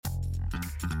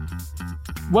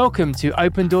Welcome to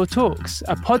Open Door Talks,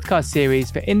 a podcast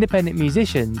series for independent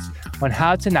musicians on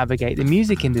how to navigate the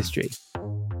music industry.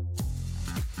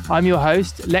 I'm your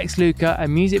host, Lex Luca, a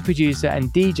music producer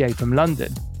and DJ from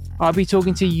London. I'll be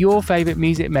talking to your favourite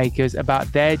music makers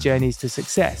about their journeys to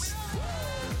success.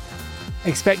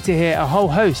 Expect to hear a whole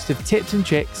host of tips and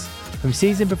tricks from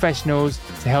seasoned professionals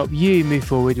to help you move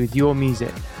forward with your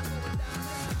music.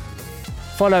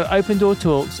 Follow Open Door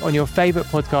Talks on your favourite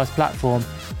podcast platform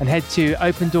and head to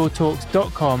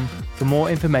opendoortalks.com for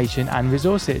more information and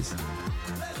resources.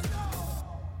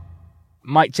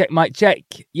 Mic check, mic check.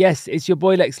 Yes, it's your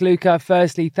boy Lex Luca.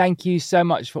 Firstly, thank you so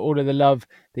much for all of the love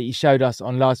that you showed us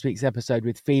on last week's episode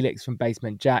with Felix from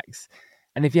Basement Jaxx.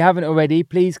 And if you haven't already,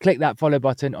 please click that follow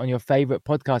button on your favourite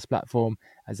podcast platform,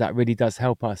 as that really does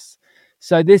help us.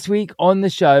 So this week on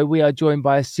the show, we are joined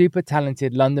by a super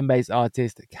talented London-based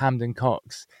artist, Camden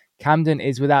Cox. Camden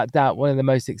is without doubt one of the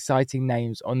most exciting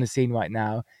names on the scene right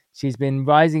now. She's been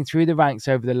rising through the ranks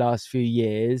over the last few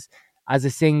years as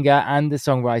a singer and a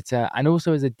songwriter, and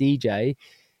also as a DJ.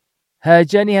 Her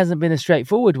journey hasn't been a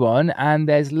straightforward one, and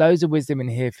there's loads of wisdom in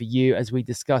here for you as we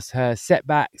discuss her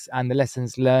setbacks and the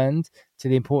lessons learned to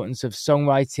the importance of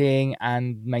songwriting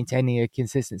and maintaining a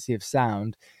consistency of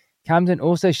sound. Camden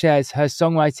also shares her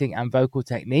songwriting and vocal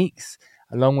techniques,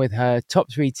 along with her top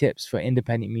 3 tips for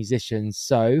independent musicians.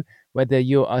 So whether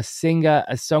you're a singer,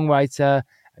 a songwriter,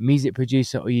 a music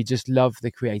producer, or you just love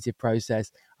the creative process,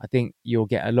 I think you'll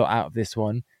get a lot out of this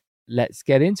one. Let's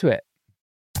get into it.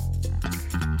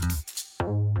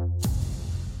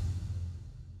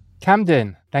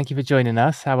 Camden, thank you for joining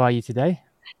us. How are you today?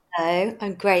 Hello,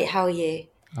 I'm great. How are you?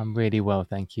 I'm really well,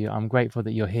 thank you. I'm grateful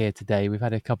that you're here today. We've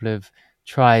had a couple of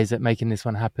tries at making this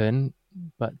one happen,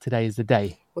 but today is the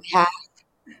day. We have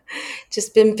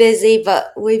just been busy,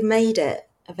 but we've made it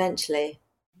eventually.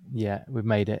 Yeah, we've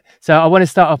made it. So I want to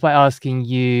start off by asking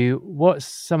you, what's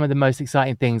some of the most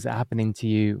exciting things that are happening to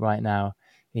you right now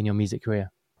in your music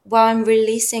career? Well, I'm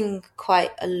releasing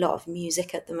quite a lot of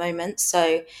music at the moment,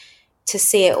 so to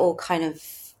see it all kind of,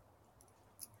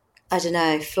 I don't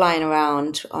know, flying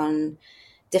around on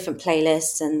different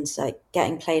playlists and like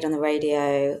getting played on the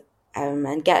radio,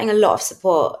 and getting a lot of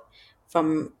support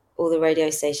from all the radio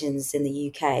stations in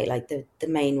the UK, like the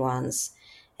main ones,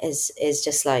 is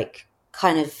just like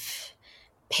kind of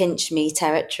pinch me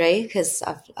territory, because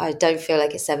I don't feel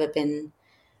like it's ever been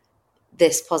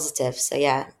this positive. So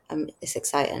yeah, it's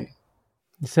exciting.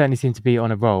 You certainly seem to be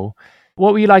on a roll.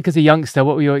 What were you like as a youngster?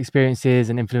 What were your experiences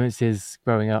and influences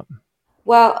growing up?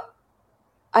 Well,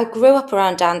 I grew up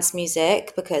around dance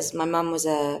music because my mum was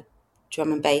a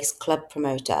drum and bass club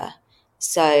promoter.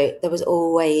 So there was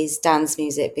always dance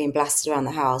music being blasted around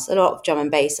the house, a lot of drum and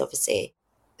bass, obviously.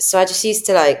 So I just used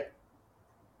to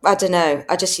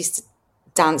I just used to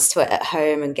dance to it at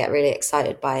home and get really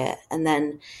excited by it. And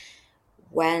then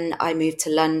when I moved to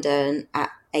London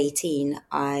at 18,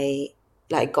 I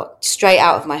got straight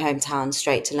out of my hometown,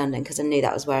 straight to London, because I knew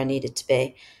that was where I needed to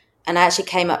be. And I actually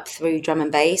came up through drum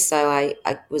and bass. So I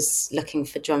was looking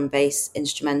for drum and bass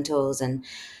instrumentals and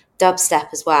dubstep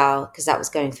as well, because that was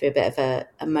going through a bit of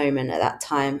a moment at that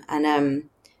time. And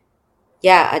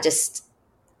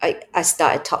I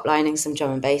started top lining some drum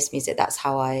and bass music. That's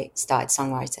how I started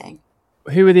songwriting.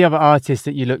 Who were the other artists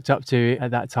that you looked up to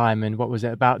at that time, and what was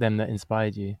it about them that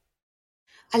inspired you?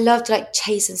 I loved like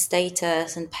Chase and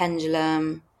Status and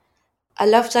Pendulum. I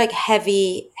loved like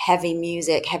heavy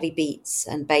music, heavy beats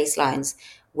and bass lines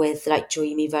with like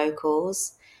dreamy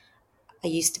vocals. I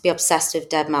used to be obsessed with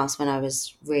Deadmau5 when I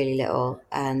was really little,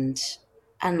 and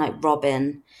like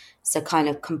Robin. So kind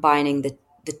of combining the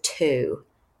two,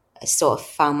 I sort of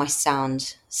found my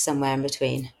sound somewhere in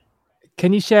between.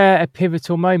 Can you share a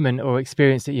pivotal moment or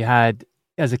experience that you had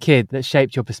as a kid that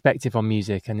shaped your perspective on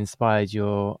music and inspired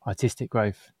your artistic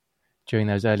growth during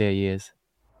those earlier years?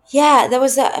 Yeah, there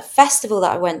was a festival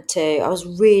that I went to. I was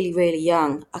really, really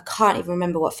young. I can't even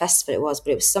remember what festival it was,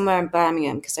 but it was somewhere in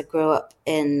Birmingham, because I grew up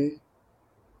in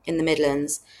the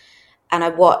Midlands, and I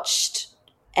watched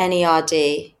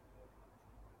NERD,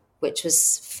 which was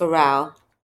Pharrell,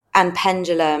 and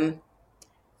Pendulum, and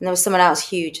there was someone else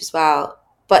huge as well.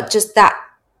 But just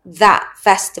that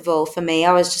festival for me,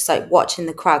 I was just like watching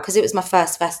the crowd, because it was my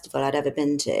first festival I'd ever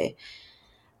been to,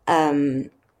 and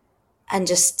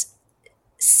just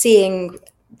seeing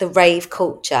the rave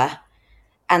culture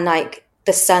and like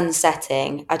the sun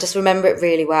setting. I just remember it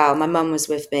really well. My mum was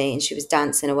with me and she was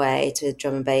dancing away to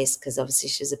drum and bass, because obviously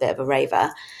she was a bit of a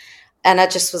raver. And I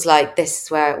just was like, this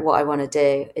is what I want to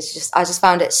do. I just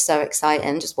found it so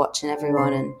exciting, just watching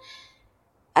everyone. And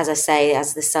as I say,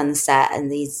 as the sun set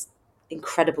and these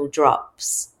incredible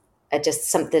drops are just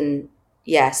something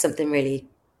really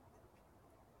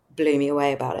blew me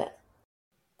away about it.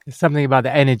 There's something about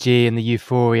the energy and the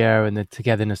euphoria and the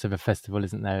togetherness of a festival,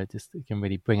 isn't there? It can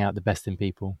really bring out the best in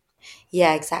people.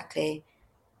 Yeah, exactly.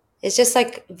 It's just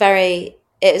like it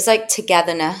was like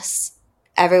togetherness.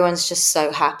 Everyone's just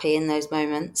so happy in those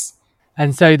moments.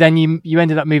 And so then you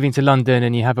ended up moving to London,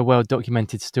 and you have a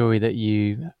well-documented story that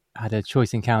you had a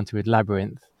choice encounter with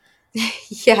Labyrinth.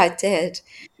 Yeah, I did.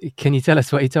 Can you tell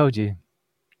us what he told you?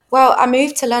 Well, I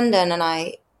moved to London and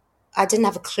I didn't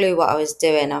have a clue what I was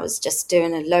doing. I was just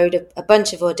doing a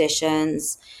bunch of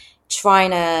auditions,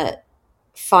 trying to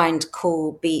find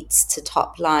cool beats to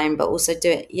top line, but also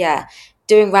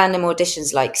doing random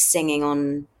auditions like singing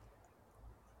on,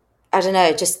 I don't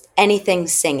know, just anything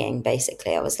singing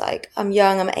basically. I was like, I'm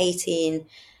young, I'm 18,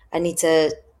 I need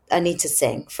to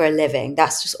sing for a living.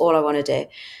 That's just all I want to do.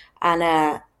 And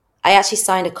I actually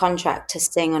signed a contract to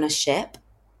sing on a ship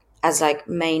as like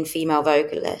main female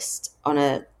vocalist on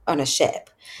a ship.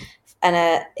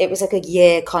 And it was like a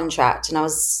year contract, and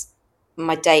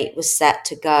my date was set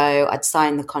to go. I'd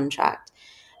signed the contract,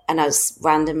 and I was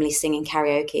randomly singing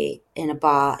karaoke in a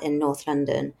bar in North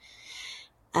London.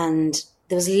 And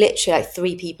there was literally like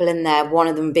 3 people in there, one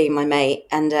of them being my mate,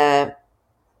 and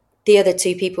the other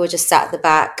 2 people were just sat at the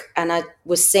back, and I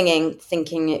was singing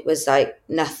thinking it was like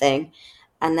nothing.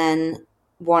 And then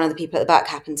one of the people at the back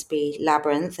happened to be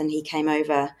Labyrinth, and he came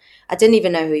over. I didn't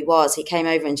even know who he was. He came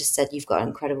over and just said, "You've got an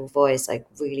incredible voice, like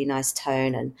really nice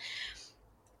tone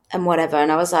and whatever."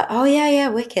 And I was like, "Oh yeah,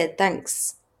 wicked,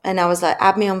 thanks." And I was like,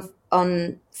 "Add me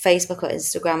on Facebook or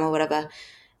Instagram or whatever."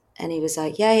 And he was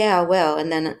like, yeah, I will.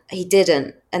 And then he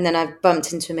didn't. And then I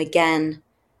bumped into him again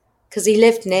because he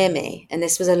lived near me, and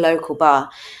this was a local bar.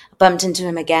 I bumped into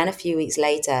him again a few weeks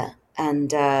later, and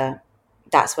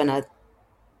that's when I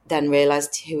then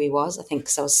realised who he was. I think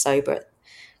because I was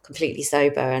completely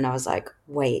sober, and I was like,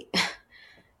 wait,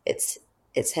 it's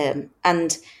him.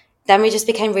 And then we just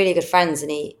became really good friends,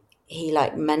 and he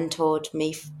like mentored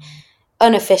me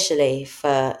unofficially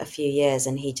for a few years,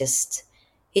 and he just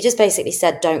basically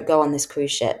said, don't go on this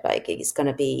cruise ship, like it's going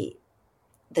to be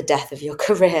the death of your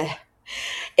career.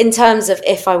 In terms of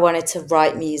if I wanted to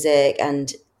write music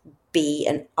and be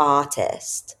an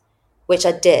artist, which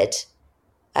I did.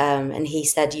 And he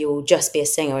said, you'll just be a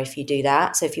singer if you do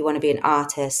that. So if you want to be an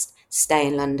artist, stay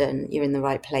in London, you're in the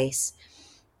right place.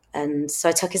 And so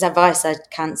I took his advice. I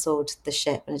cancelled the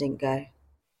ship and I didn't go.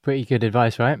 Pretty good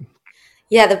advice, right?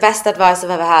 Yeah, the best advice I've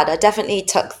ever had. I definitely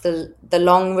took the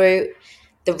long route,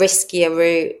 the riskier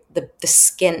route, the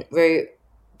skint route,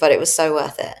 but it was so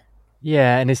worth it.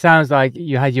 Yeah, and it sounds like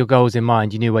you had your goals in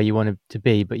mind. You knew where you wanted to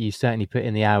be, but you certainly put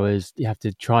in the hours. You have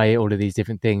to try all of these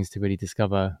different things to really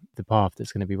discover the path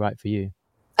that's going to be right for you.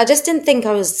 I just didn't think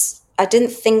I was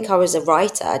a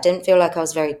writer. I didn't feel like I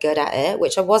was very good at it,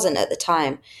 which I wasn't at the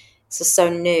time. So so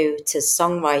new to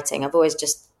songwriting. I've always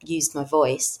just used my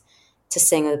voice to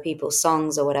sing other people's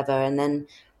songs or whatever. And then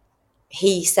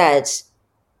he said,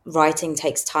 writing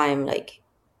takes time. Like,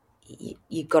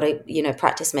 you've got to,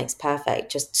 practice makes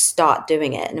perfect. Just start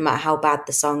doing it. No matter how bad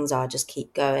the songs are, just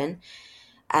keep going.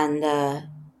 And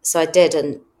so I did.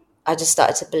 And I just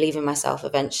started to believe in myself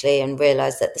eventually and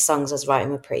realized that the songs I was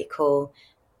writing were pretty cool.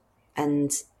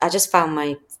 And I just found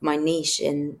my niche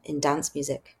in dance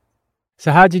music.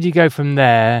 So how did you go from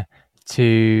there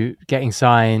to getting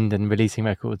signed and releasing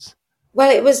records?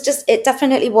 Well, it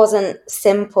definitely wasn't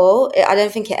simple. I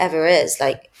don't think it ever is.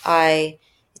 Like it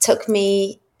took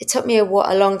me a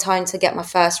long time to get my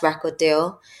first record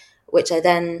deal, which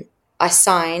I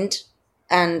signed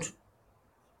and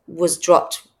was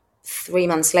dropped 3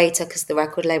 months later because the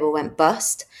record label went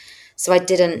bust. So I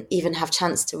didn't even have a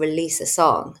chance to release a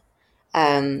song.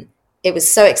 It was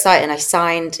so exciting. I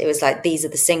signed, it was like, these are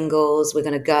the singles, we're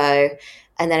going to go.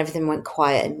 And then everything went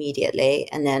quiet immediately.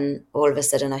 And then all of a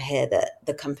sudden I hear that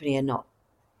the company are not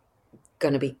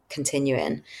going to be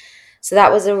continuing. So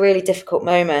that was a really difficult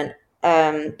moment.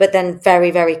 But then very,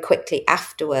 very quickly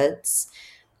afterwards,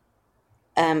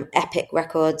 Epic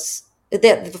Records,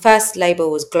 the first label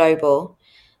was Global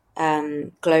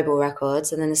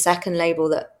Records. And then the second label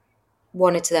that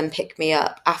wanted to then pick me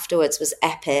up afterwards was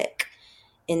Epic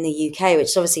in the UK, which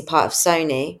is obviously part of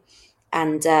Sony.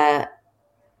 And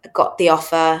got the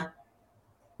offer.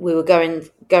 We were going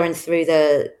through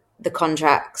the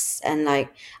contracts, and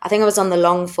like I think I was on the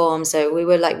long form, so we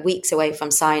were like weeks away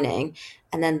from signing,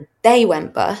 and then they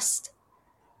went bust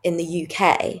in the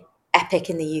UK. Epic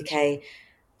in the UK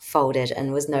folded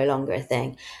and was no longer a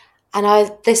thing.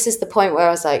 And this is the point where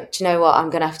I was like, do you know what? I'm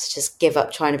going to have to just give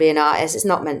up trying to be an artist. It's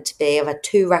not meant to be. I've had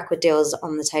 2 record deals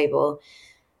on the table.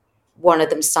 One of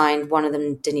them signed, one of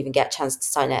them didn't even get a chance to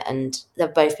sign it, and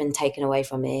they've both been taken away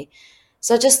from me.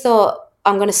 So I just thought,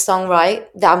 I'm going to songwrite,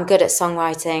 that I'm good at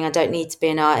songwriting. I don't need to be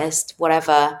an artist,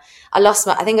 whatever. I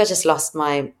think I just lost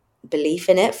my belief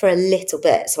in it for a little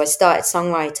bit. So I started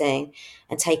songwriting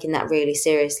and taking that really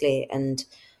seriously. And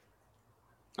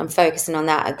I'm focusing on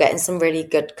that. I'm getting some really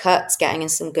good cuts, getting in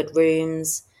some good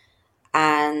rooms.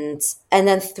 And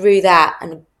then through that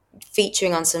and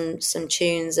featuring on some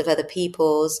tunes of other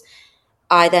people's,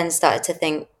 I then started to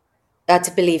think, I had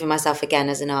to believe in myself again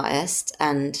as an artist.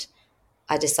 And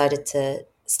I decided to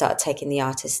start taking the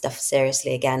artist stuff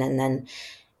seriously again. And then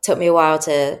it took me a while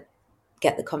to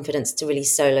get the confidence to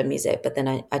release solo music, but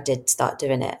then I did start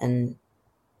doing it and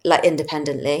like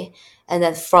independently. And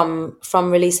then from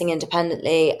releasing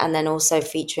independently and then also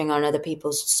featuring on other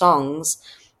people's songs,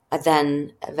 I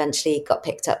then eventually got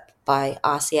picked up by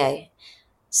RCA,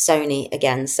 Sony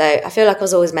again. So I feel like I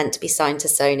was always meant to be signed to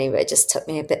Sony, but it just took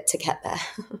me a bit to get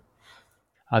there.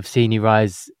 I've seen you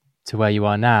rise to where you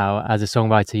are now as a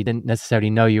songwriter. You didn't necessarily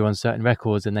know you were on certain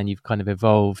records, and then you've kind of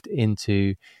evolved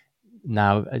into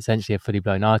now essentially a fully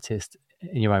blown artist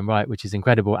in your own right, which is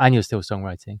incredible. And you're still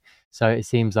songwriting. So it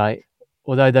seems like,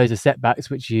 although those are setbacks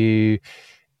which you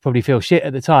probably feel shit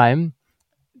at the time,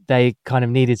 they kind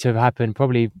of needed to have happened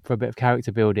probably for a bit of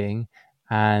character building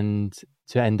and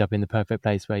to end up in the perfect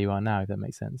place where you are now, if that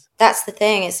makes sense. That's the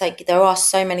thing. It's like there are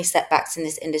so many setbacks in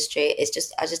this industry. It's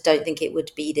just, I just don't think it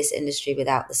would be this industry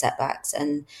without the setbacks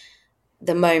and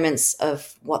the moments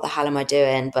of what the hell am I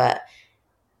doing? But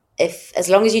as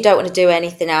long as you don't want to do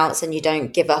anything else and you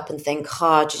don't give up and think,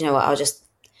 oh, do you know what? I'll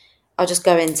just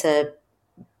go into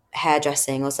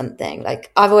hairdressing or something.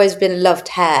 Like I've always loved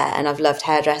hair and I've loved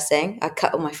hairdressing. I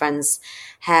cut all my friends'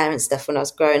 hair and stuff when I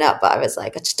was growing up, but I was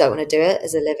like, I just don't want to do it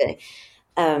as a living.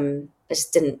 I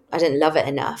didn't love it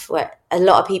enough. Where a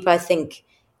lot of people, I think,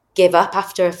 give up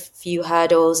after a few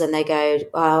hurdles and they go,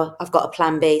 well, I've got a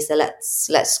plan B, so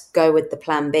let's go with the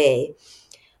plan B.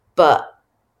 But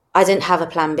I didn't have a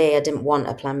plan B. I didn't want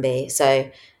a plan B. So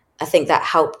I think that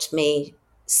helped me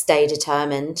stay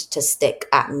determined to stick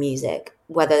at music,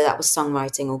 whether that was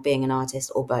songwriting or being an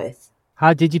artist or both.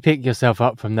 How did you pick yourself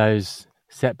up from those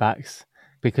setbacks?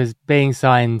 Because being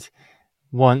signed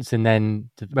once and then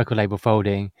the record label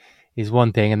folding is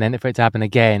one thing, and then for it to happen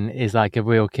again is like a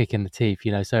real kick in the teeth,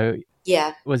 you know. So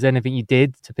yeah, was there anything you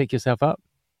did to pick yourself up?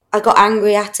 I got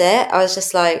angry at it. I was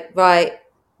just like, right,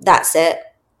 that's it.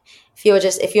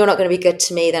 If you're not going to be good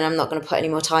to me, then I'm not going to put any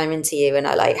more time into you. And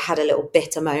I like had a little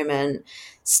bitter moment,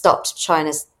 stopped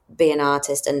trying to be an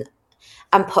artist and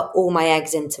put all my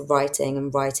eggs into writing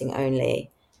and writing only.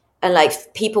 And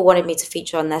like people wanted me to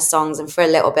feature on their songs, and for a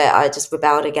little bit I just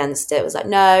rebelled against it. It was like,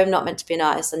 no, I'm not meant to be an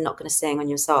artist. I'm not going to sing on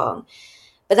your song.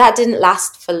 But that didn't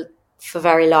last for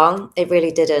very long. It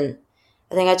really didn't.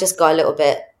 I think I just got a little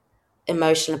bit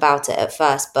emotional about it at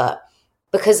first, but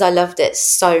because I loved it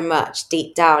so much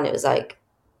deep down, it was like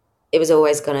it was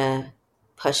always going to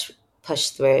push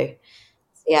through.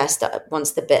 Yeah,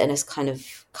 once the bitterness kind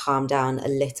of calmed down a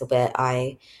little bit,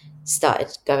 I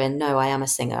started going, no, I am a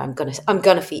singer. I'm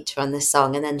gonna feature on this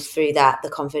song. And then through that, the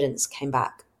confidence came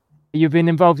back. You've been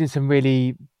involved in some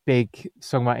really big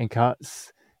songwriting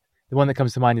cuts. The one that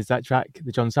comes to mind is that track,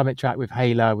 the John Summit track with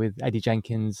Hayla, with Eddie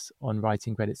Jenkins on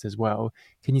writing credits as well.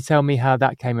 Can you tell me how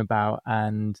that came about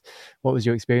and what was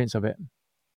your experience of it?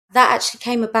 That actually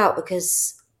came about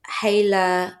because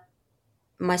Hayla,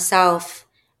 myself,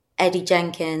 Eddie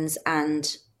Jenkins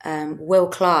and Will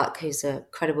Clark, who's a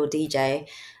credible DJ,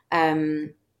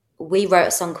 we wrote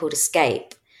a song called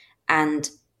Escape, and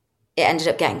it ended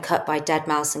up getting cut by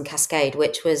Deadmau5 and Cascade,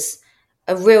 which was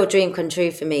a real dream come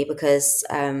true for me because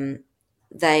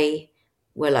they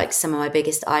were like some of my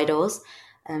biggest idols.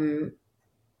 And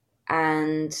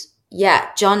yeah,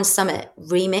 John Summit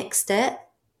remixed it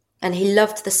and he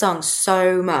loved the song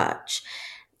so much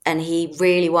and he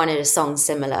really wanted a song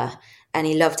similar and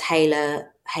he loved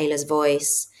Hayla's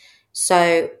voice.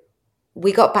 So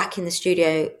we got back in the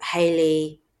studio,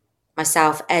 Hayley,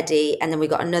 myself, Eddie, and then we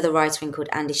got another writer in called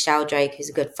Andy Sheldrake, who's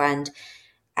a good friend.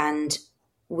 And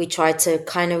we tried to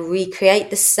kind of recreate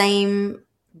the same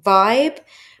vibe.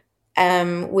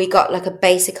 We got like a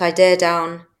basic idea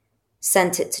down,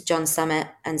 sent it to John Summit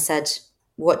and said,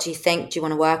 what do you think? Do you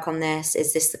want to work on this?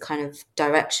 Is this the kind of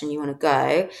direction you want to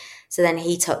go? So then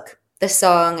he took the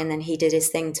song and then he did his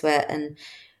thing to it and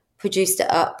produced it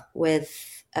up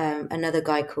with another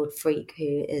guy called Freak,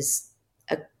 who is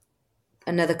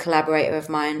another collaborator of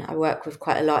mine. I work with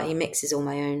quite a lot. He mixes all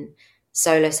my own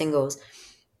solo singles.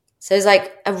 So it's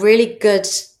like a really good,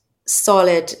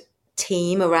 solid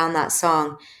team around that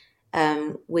song.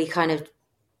 We kind of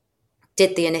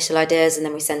did the initial ideas and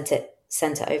then we sent it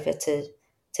over to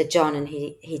to John, and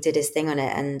he did his thing on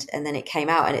it, and then it came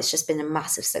out, and it's just been a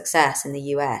massive success in the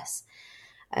US.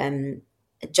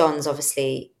 John's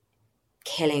obviously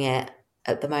killing it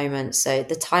at the moment, so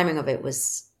the timing of it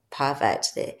was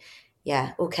perfect.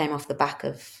 All came off the back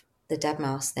of the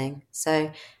Deadmau5 thing,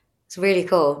 so it's really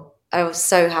cool. I was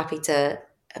so happy to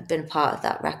have been a part of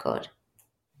that record.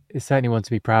 It's certainly one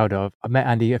to be proud of. I met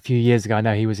Andy a few years ago. I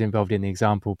know he was involved in the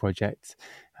Example project,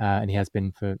 and he has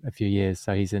been for a few years.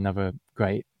 So he's another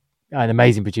an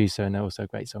amazing producer, and also a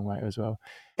great songwriter as well.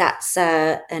 That's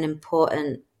an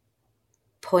important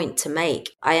point to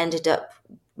make. I ended up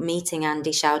meeting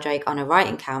Andy Sheldrake on a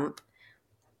writing camp,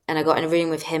 and I got in a room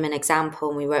with him and Example,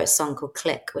 and we wrote a song called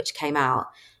Click, which came out.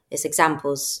 It's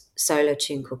Example's solo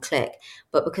tune called Click.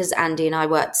 But because Andy and I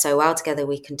worked so well together,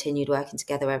 we continued working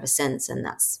together ever since, and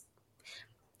that's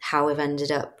how we've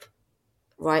ended up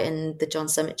writing the John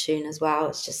Summit tune as well.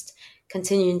 It's just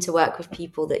continuing to work with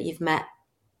people that you've met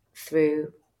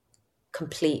through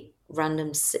complete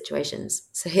random situations.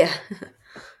 So yeah.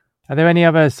 Are there any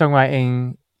other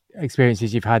songwriting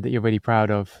experiences you've had that you're really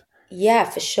proud of? Yeah,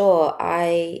 for sure.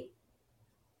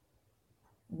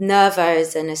 Nervo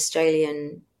is an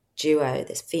Australian duo,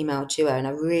 this female duo, and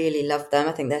I really love them.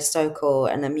 I think they're so cool,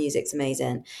 and their music's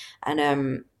amazing.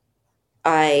 And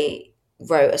I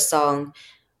wrote a song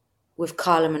with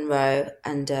Carla Monroe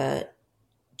and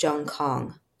John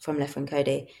Kong from Left Wing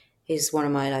Cody, who's one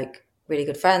of my really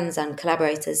good friends and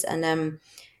collaborators. And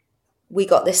we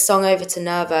got this song over to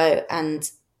Nervo, and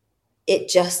it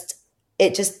just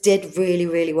did really,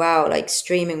 really well. Like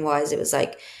streaming wise, it was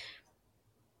like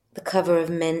the cover of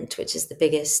Mint, which is the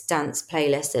biggest dance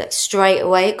playlist. It straight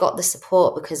away it got the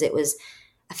support because it was,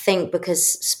 I think,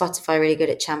 because Spotify are really good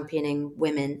at championing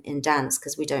women in dance,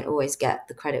 because we don't always get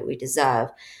the credit we deserve.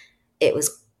 It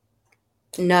was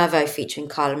Nervo featuring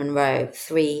Carla Monroe,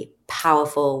 3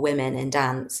 powerful women in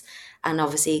dance, and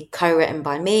obviously co-written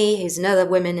by me, who's another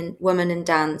woman in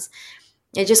dance.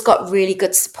 It just got really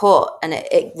good support, and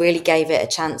it really gave it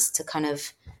a chance to kind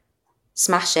of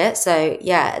smash it. So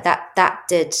yeah, that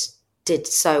did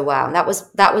so well. And that was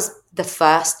the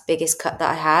first biggest cut that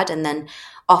I had, and then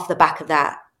off the back of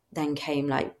that then came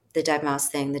like the Deadmau5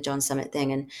 thing, the John Summit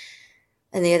thing,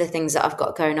 and the other things that I've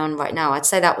got going on right now. I'd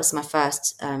say that was my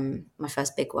first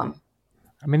big one.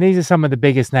 I mean, these are some of the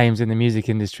biggest names in the music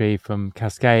industry, from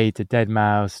Cascade to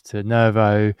Deadmau5 to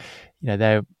Nervo. You know,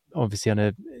 they're obviously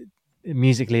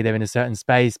musically they're in a certain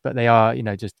space, but they are,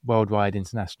 just worldwide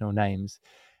international names.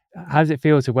 How does it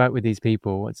feel to work with these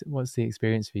people? What's the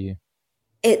experience for you?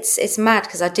 It's mad,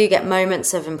 because I do get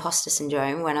moments of imposter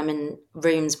syndrome when I'm in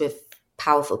rooms with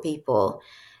powerful people,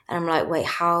 and I'm like, wait,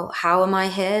 how am I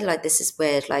here? Like, this is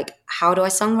weird. Like, how do I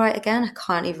songwrite again? I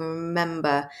can't even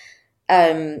remember.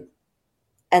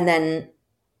 And then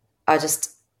I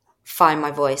just find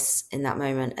my voice in that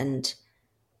moment and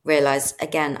realize,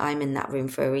 again, I'm in that room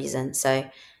for a reason. So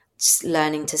just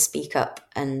learning to speak up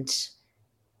and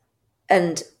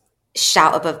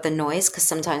shout above the noise, because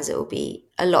sometimes it will be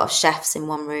a lot of chefs in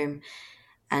one room,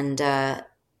 and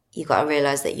you got to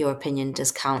realize that your opinion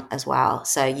does count as well.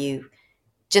 So you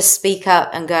just speak up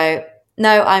and go,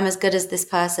 no, I'm as good as this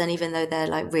person, even though they're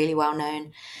like really well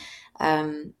known.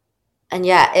 And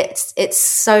yeah, it's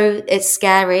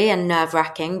scary and nerve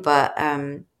wracking, but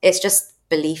it's just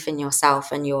belief in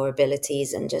yourself and your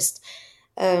abilities, and just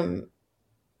knowing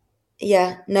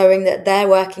that they're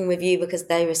working with you because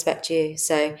they respect you.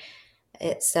 So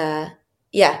it's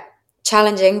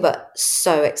challenging, but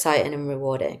so exciting and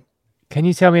rewarding. Can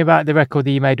you tell me about the record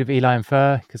that you made with Eli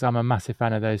Fur? Because I'm a massive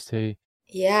fan of those two.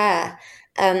 Yeah.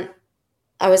 I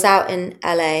was out in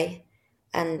LA,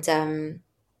 and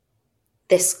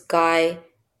this guy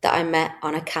that I met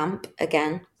on a camp,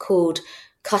 again, called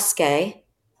Kuske,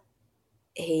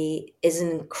 he is an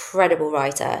incredible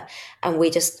writer, and we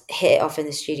just hit it off in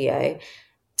the studio.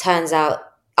 Turns out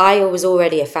I was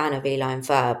already a fan of Eli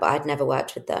Fur, but I'd never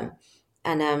worked with them.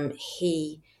 And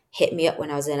he hit me up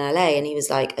when I was in LA, and he was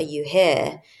like, are you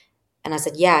here? And I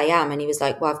said, yeah, I am. And he was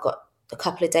like, well, I've got a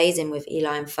couple of days in with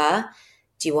Eli Fur.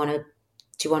 Do you want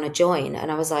to join? And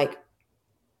I was like,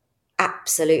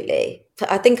 absolutely.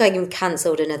 I think I even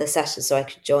cancelled another session so I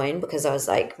could join, because I was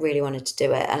like, really wanted to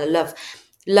do it. And I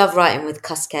love writing with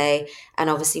Kuske, and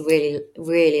obviously really,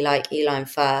 really like Eli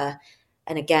Fur.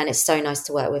 And again, it's so nice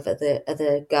to work with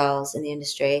other girls in the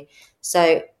industry.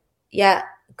 So yeah,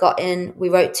 got in. We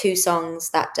wrote 2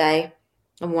 songs that day,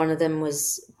 and one of them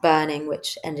was Burning,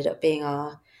 which ended up being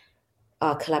our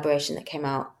collaboration that came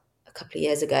out a couple of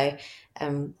years ago.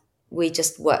 We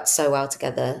just worked so well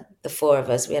together, the 4 of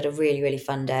us. We had a really, really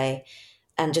fun day.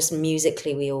 and just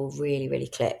musically we all really, really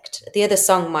clicked. The other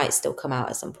song might still come out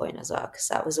at some point as well, because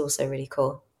that was also really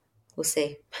cool. We'll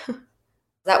see.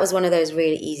 That was one of those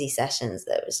really easy sessions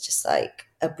that was just like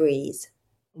a breeze.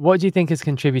 What do you think has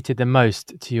contributed the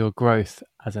most to your growth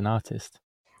as an artist?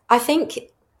 I think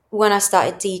when I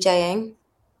started DJing,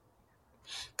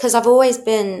 because I've always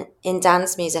been in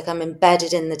dance music, I'm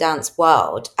embedded in the dance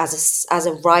world as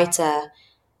a writer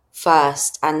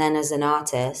first and then as an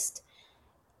artist.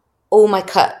 All my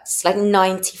cuts, like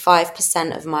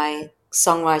 95% of my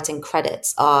songwriting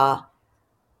credits are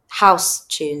house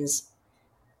tunes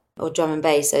or drum and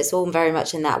bass. So it's all very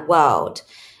much in that world.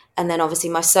 And then obviously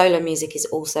my solo music is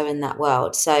also in that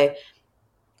world. So,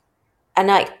 and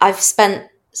I've spent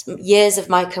years of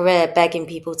my career begging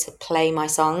people to play my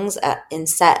songs in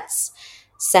sets,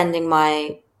 sending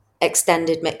my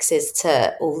extended mixes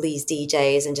to all these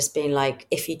DJs and just being like,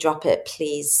 if you drop it,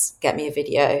 please get me a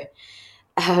video.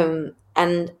 And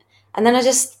then I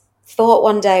just thought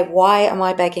one day, why am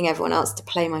I begging everyone else to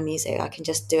play my music? I can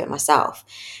just do it myself.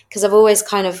 Because I've always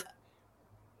kind of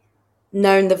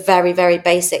known the very, very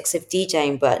basics of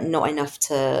DJing, but not enough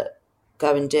to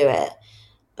go and do it.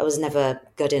 I was never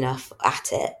good enough at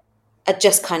it. I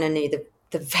just kind of knew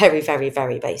the very, very,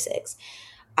 very basics.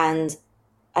 And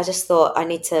I just thought I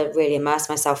need to really immerse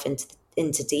myself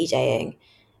into DJing.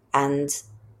 And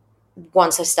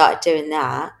once I started doing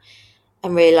that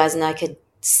and realizing I could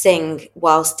sing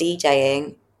whilst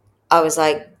DJing, I was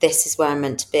like, this is where I'm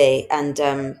meant to be. And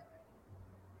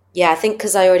I think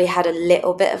because I already had a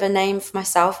little bit of a name for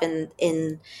myself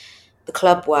in the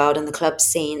club world and the club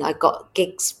scene, I got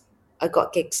gigs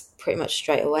pretty much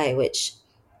straight away, which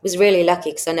was really lucky,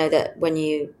 because I know that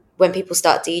when people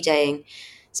start DJing,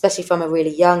 especially from a really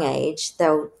young age,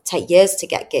 they'll take years to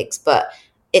get gigs, but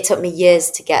it took me years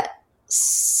to get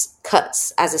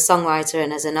cuts as a songwriter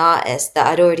and as an artist that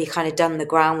I'd already kind of done the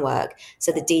groundwork,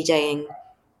 so the DJing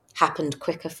happened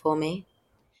quicker for me.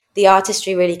 The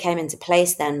artistry really came into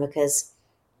place then, because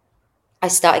I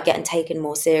started getting taken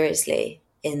more seriously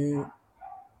in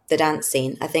the dance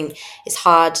scene. I think it's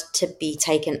hard to be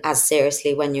taken as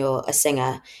seriously when you're a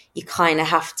singer. You kind of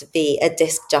have to be a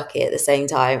disc jockey at the same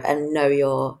time and know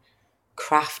your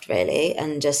craft really,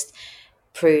 and just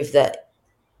prove that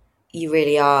you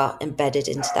really are embedded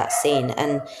into that scene.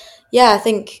 And I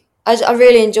think I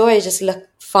really enjoy just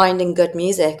finding good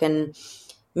music and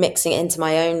mixing it into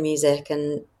my own music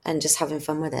and just having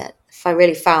fun with it. I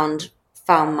really found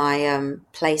my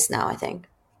place now, I think.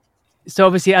 So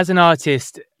obviously as an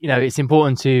artist, it's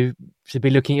important to be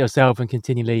looking at yourself and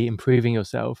continually improving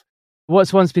yourself.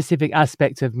 What's one specific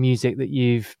aspect of music that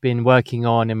you've been working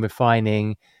on and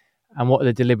refining, and what are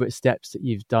the deliberate steps that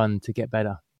you've done to get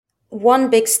better? One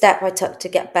big step I took to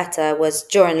get better was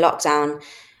during lockdown.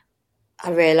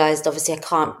 I realised obviously I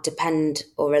can't depend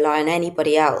or rely on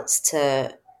anybody else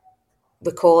to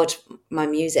record my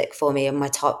music for me and my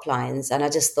top lines. And I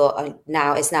just thought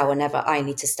it's now or never. I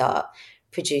need to start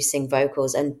producing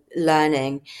vocals and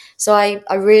learning. So I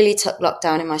really took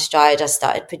lockdown in my stride. I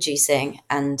started producing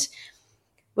and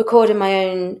recording my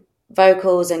own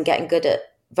vocals and getting good at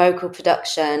vocal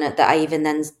production, that I even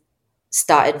then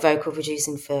started vocal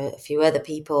producing for a few other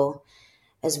people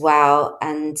as well.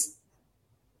 And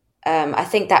I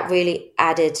think that really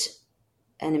added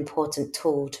an important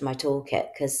tool to my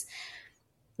toolkit, because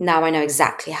now I know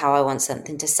exactly how I want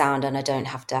something to sound and I don't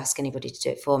have to ask anybody to do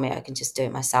it for me. I can just do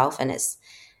it myself. And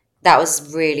that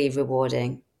was really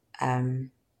rewarding.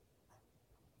 And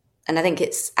I think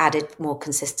it's added more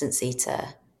consistency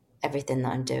to everything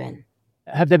that I'm doing.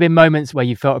 Have there been moments where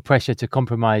you felt a pressure to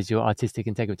compromise your artistic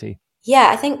integrity? Yeah,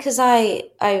 I think because I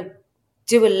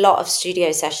do a lot of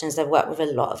studio sessions, I work with a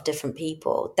lot of different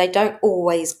people. They don't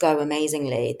always go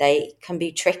amazingly. They can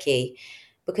be tricky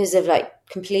because of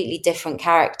completely different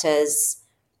characters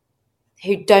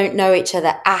who don't know each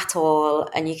other at all.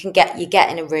 And you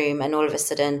get in a room and all of a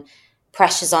sudden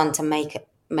pressure's on to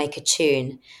make a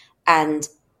tune, and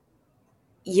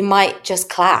you might just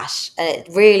clash. And it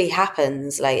really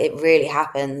happens. It really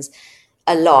happens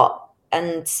a lot.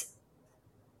 And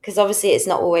because obviously it's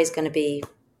not always going to be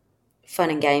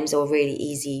fun and games or really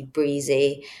easy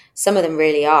breezy. Some of them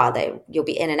really are. You'll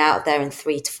be in and out of there in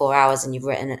 3 to 4 hours and you've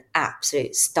written an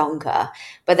absolute stonker.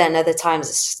 But then other times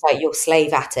it's just you'll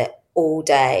slave at it all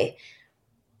day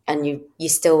and you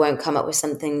still won't come up with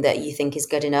something that you think is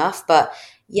good enough. But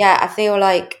I feel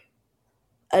like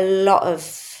a lot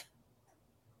of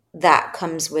that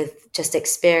comes with just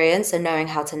experience and knowing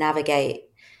how to navigate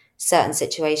certain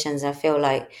situations. And I feel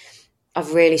like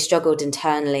I've really struggled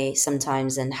internally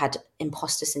sometimes and had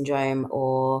imposter syndrome,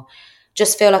 or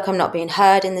just feel like I'm not being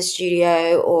heard in the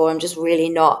studio, or I'm just really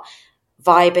not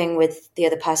vibing with the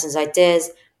other person's ideas,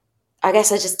 I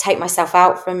guess I just take myself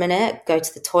out for a minute, go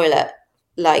to the toilet,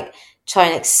 like try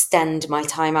and extend my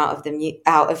time out of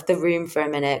the room for a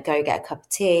minute, go get a cup of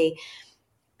tea.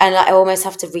 And I almost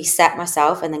have to reset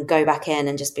myself and then go back in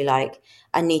and just be like,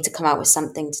 I need to come out with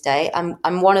something today.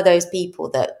 I'm one of those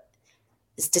people that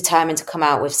is determined to come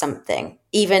out with something,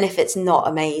 even if it's not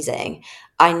amazing.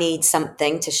 I need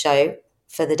something to show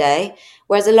for the day.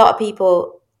 Whereas a lot of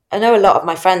people, I know a lot of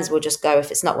my friends will just go,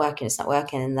 if it's not working, it's not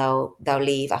working, and they'll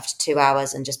leave after 2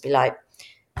 hours and just be like,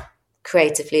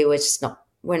 creatively,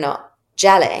 we're not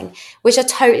gelling, which I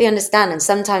totally understand. And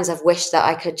sometimes I've wished that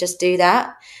I could just do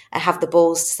that and have the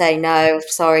balls to say, no,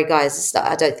 sorry guys,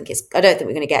 I don't think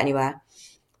we're going to get anywhere.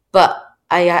 But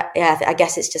I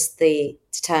guess it's just the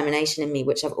determination in me,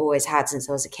 which I've always had since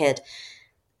I was a kid.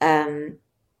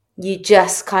 You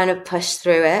just kind of push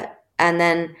through it, and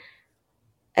then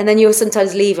you'll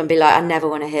sometimes leave and be like, I never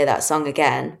want to hear that song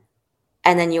again.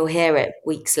 And then you'll hear it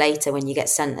weeks later when you get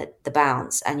sent the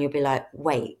bounce, and you'll be like,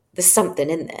 wait, there's something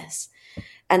in this.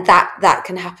 And that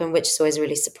can happen, which is always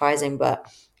really surprising, but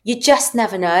you just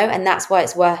never know. And that's why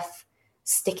it's worth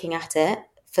sticking at it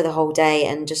for the whole day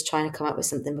and just trying to come up with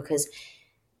something, because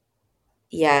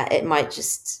it might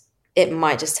just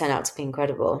turn out to be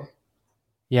incredible.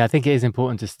 Yeah, I think it is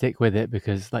important to stick with it,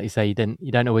 because like you say,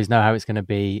 you don't always know how it's going to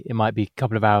be. It might be a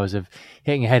couple of hours of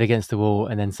hitting your head against the wall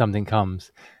and then something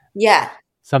comes. Yeah.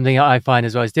 Something I find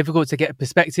as well, it's difficult to get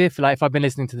perspective. Like if I've been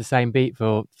listening to the same beat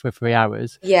for 3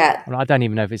 hours, I don't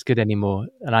even know if it's good anymore,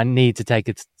 and I need to take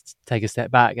a step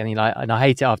back. And I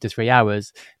hate it after 3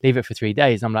 hours. Leave it for 3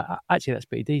 days, and I'm like, actually, that's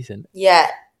pretty decent.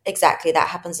 Yeah, exactly. That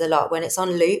happens a lot when it's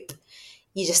on loop.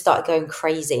 You just start going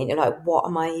crazy, and you're like, "What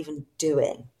am I even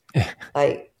doing?"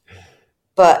 But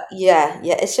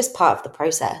it's just part of the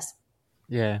process.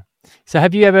 Yeah. So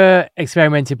have you ever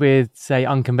experimented with, say,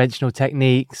 unconventional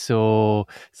techniques or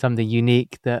something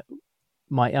unique that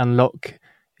might unlock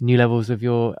new levels of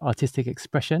your artistic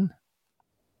expression?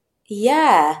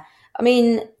 Yeah. I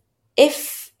mean,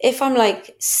 if I'm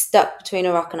like stuck between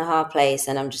a rock and a hard place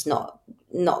and I'm just not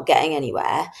getting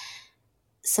anywhere,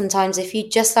 sometimes if you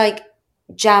just like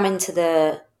jam into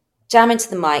the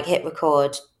mic, hit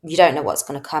record, you don't know what's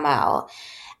going to come out.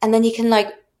 And then you can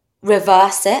like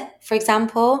reverse it, for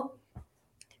example.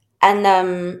 And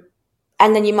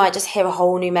then you might just hear a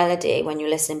whole new melody when you're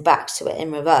listening back to it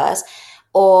in reverse.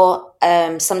 Or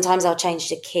sometimes I'll change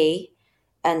the key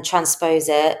and transpose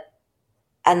it,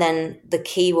 and then the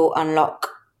key will unlock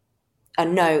a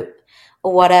note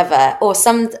or whatever. Or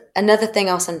another thing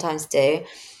I'll sometimes do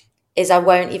is I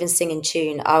won't even sing in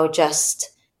tune. I'll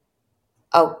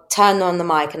turn on the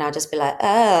mic and I'll just be like,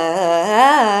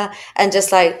 and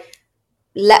just like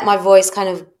let my voice kind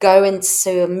of go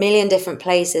into a million different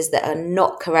places that are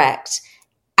not correct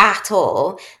at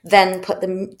all, then put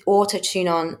the auto tune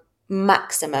on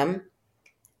maximum,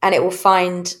 and it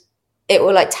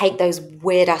will like take those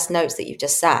weird ass notes that you've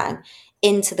just sang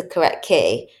into the correct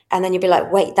key. And then you'll be like,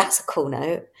 wait, that's a cool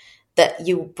note that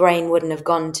your brain wouldn't have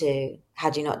gone to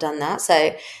had you not done that.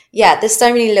 So yeah, there's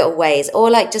so many little ways.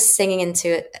 Or like just singing in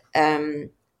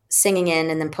and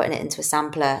then putting it into a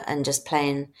sampler and just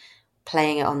playing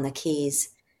it on the keys.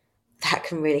 That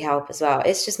can really help as well.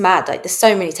 It's just mad. Like there's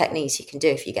so many techniques you can do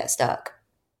if you get stuck.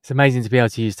 It's amazing to be able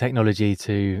to use technology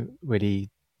to really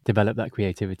develop that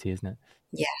creativity, isn't it?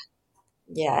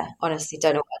 Yeah. Honestly,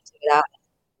 don't know what to do without.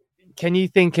 Can you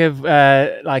think of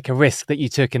like a risk that you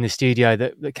took in the studio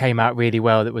that came out really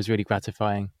well, that was really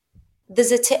gratifying?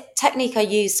 There's a technique I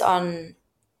used on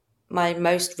my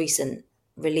most recent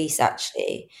release,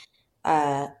 actually.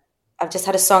 I've just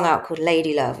had a song out called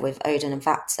Lady Love with Odin and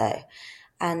Fatso.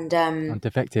 And I'm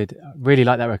Defected. I really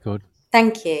like that record.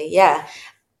 Thank you. Yeah,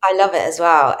 I love it as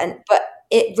well. But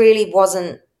it really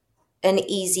wasn't an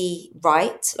easy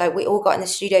write. Like we all got in the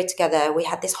studio together. We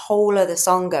had this whole other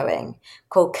song going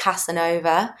called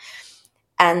Casanova.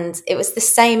 And it was the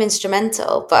same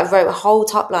instrumental, but I wrote a whole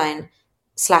top line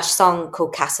 / song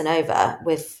called Casanova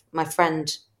with my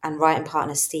friend and writing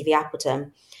partner, Stevie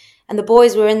Appleton. And the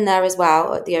boys were in there as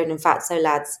well, the Odin and Fatso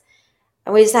lads.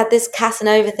 And we just had this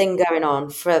Casanova thing going on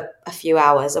for a few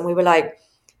hours. And we were like,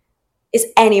 is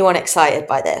anyone excited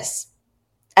by this?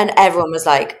 And everyone was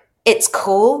like, it's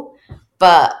cool,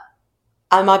 but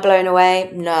am I blown away?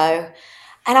 No.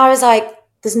 And I was like,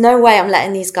 there's no way I'm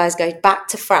letting these guys go back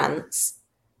to France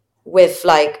with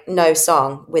like no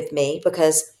song with me,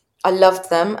 because I loved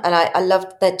them and I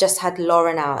loved they just had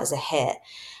Lauren out as a hit.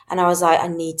 And I was like, I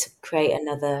need to create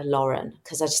another Lauren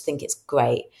because I just think it's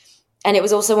great. And it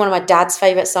was also one of my dad's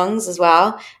favourite songs as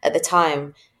well at the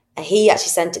time. And he actually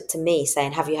sent it to me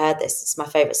saying, have you heard this? It's my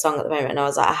favourite song at the moment. And I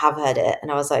was like, I have heard it.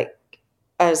 And I was like,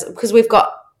 because we've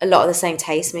got a lot of the same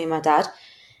taste, me and my dad.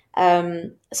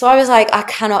 So I was like, I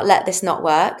cannot let this not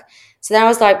work. So then I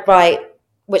was like, right,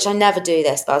 which I never do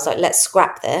this, but I was like, let's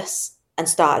scrap this and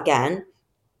start again.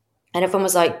 And everyone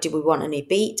was like, do we want a new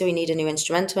beat? Do we need a new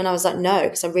instrumental? And I was like, no,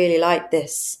 because I really like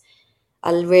this.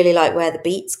 I really like where the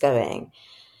beat's going.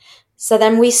 So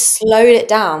then we slowed it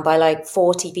down by like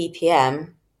 40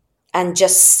 BPM and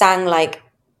just sang like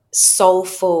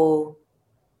soulful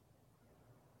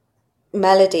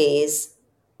melodies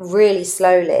really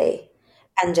slowly.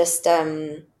 And just,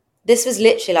 this was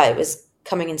literally like, it was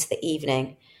coming into the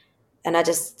evening. And I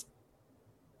just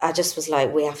was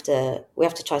like, we have to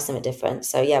try something different.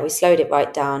 So yeah, we slowed it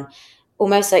right down,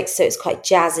 almost like, so it's quite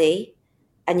jazzy,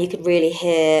 and you could really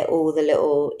hear all the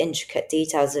little intricate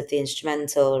details of the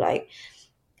instrumental, like,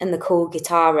 and the cool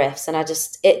guitar riffs. And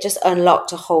it just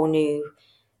unlocked a whole new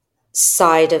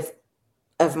side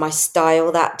of my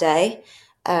style that day.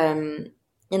 And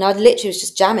I literally was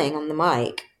just jamming on the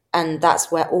mic, and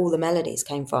that's where all the melodies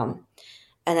came from.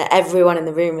 And everyone in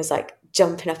the room was like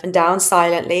jumping up and down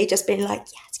silently, just being like,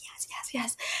 yes, yes, yes,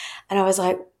 yes. And I was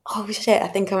like, oh shit, I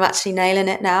think I'm actually nailing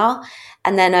it now.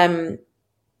 And then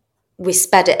we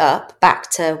sped it up back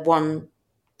to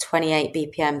 128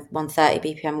 BPM, 130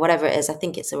 BPM, whatever it is. I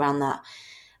think it's around that.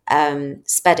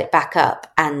 Sped it back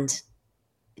up, and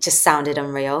it just sounded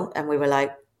unreal. And we were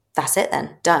like, that's it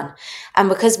then, done. And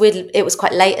because it was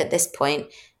quite late at this point,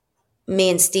 me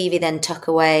and Stevie then took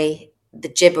away the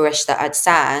gibberish that I'd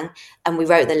sang, and we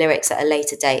wrote the lyrics at a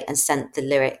later date and sent the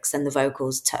lyrics and the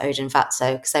vocals to Odin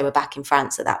Fatso because they were back in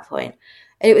France at that point.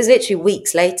 And it was literally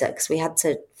weeks later because we had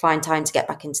to find time to get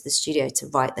back into the studio to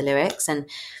write the lyrics. And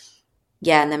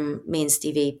yeah, and then me and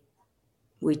Stevie,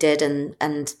 we did, and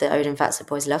the Odin Fatso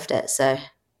boys loved it. So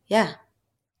yeah.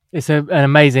 It's an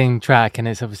amazing track, and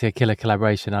it's obviously a killer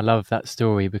collaboration. I love that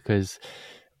story because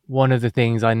one of the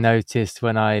things I noticed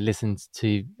when I listened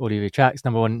to all of your tracks,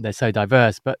 number one, they're so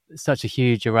diverse, but such a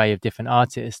huge array of different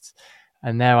artists.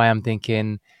 And there I am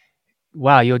thinking,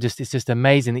 wow, it's just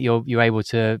amazing that you're able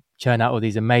to churn out all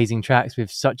these amazing tracks with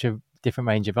such a different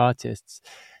range of artists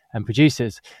and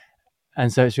producers.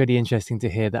 And so it's really interesting to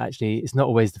hear that actually it's not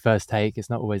always the first take, it's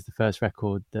not always the first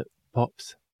record that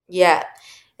pops. Yeah,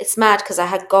 it's mad because I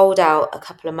had Gold out a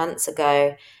couple of months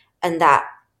ago, and that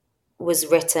was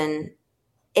written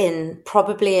in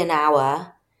probably an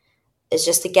hour. It's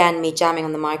just, again, me jamming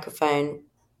on the microphone,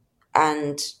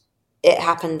 and it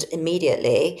happened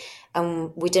immediately.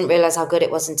 And we didn't realize how good it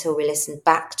was until we listened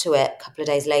back to it a couple of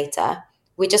days later.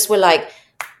 We just were like,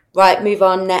 right, move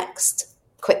on next.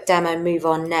 Quick demo, move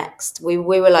on next. We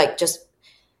were like just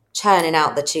churning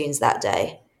out the tunes that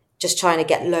day, just trying to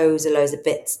get loads of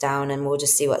bits down, and we'll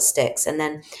just see what sticks. And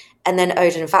then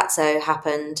Odin and Fatso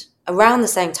happened around the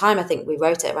same time. I think we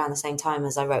wrote it around the same time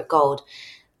as I wrote Gold.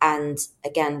 And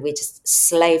again, we just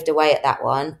slaved away at that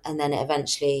one, and then it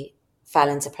eventually fell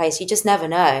into place. You just never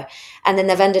know. And then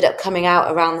they've ended up coming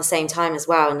out around the same time as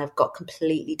well, and they've got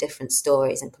completely different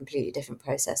stories and completely different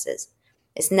processes.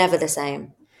 It's never the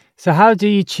same. So how do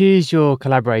you choose your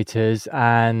collaborators,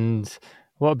 and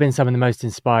what have been some of the most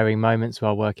inspiring moments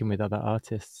while working with other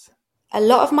artists? A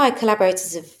lot of my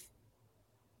collaborators have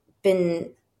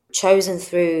been chosen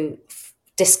through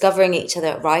discovering each other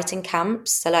at writing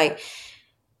camps. So like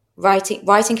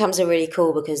writing camps are really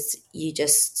cool because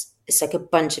it's like a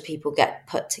bunch of people get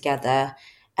put together,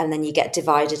 and then you get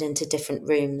divided into different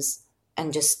rooms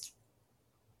and just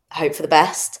hope for the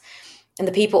best. And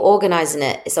the people organising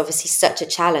it is obviously such a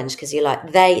challenge because you're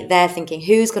like, they're thinking,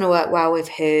 who's going to work well with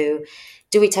who?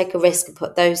 Do we take a risk and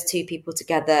put those two people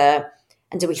together?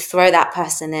 And do we throw that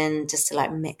person in just to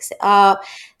like mix it up?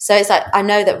 So it's like, I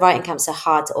know that writing camps are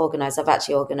hard to organise. I've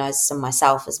actually organised some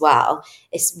myself as well.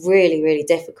 It's really, really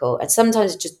difficult. And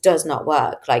sometimes it just does not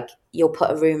work. Like you'll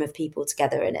put a room of people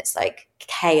together and it's like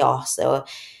chaos, or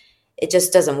it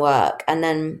just doesn't work.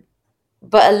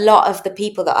 But a lot of the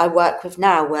people that I work with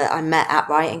now I met at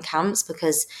writing camps,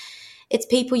 because it's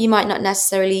people you might not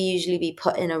necessarily usually be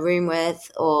put in a room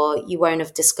with, or you won't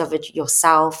have discovered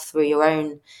yourself through your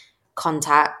own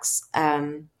contacts.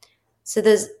 So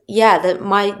there's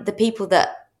the people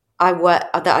that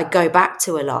I go back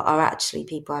to a lot are actually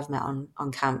people I've met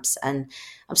on camps, and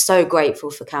I'm so grateful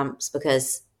for camps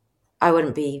because I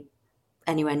wouldn't be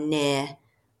anywhere near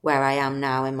where I am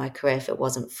now in my career if it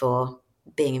wasn't for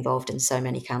being involved in so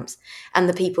many camps and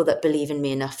the people that believe in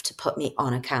me enough to put me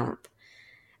on a camp.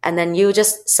 And then you'll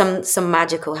just some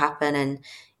magic will happen, and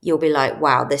you'll be like,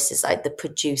 wow, this is like the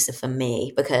producer for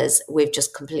me, because we've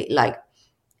just completely, like,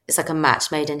 it's like a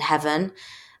match made in heaven.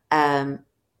 And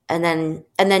and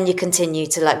then you continue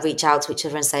to like reach out to each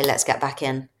other and say, let's get back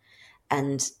in.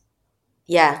 And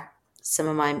yeah, some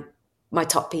of my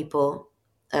top people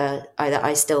that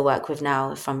I still work with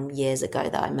now from years ago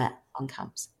that I met on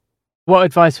camps. What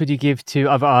advice would you give to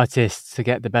other artists to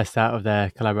get the best out of their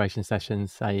collaboration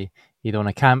sessions, say either on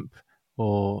a camp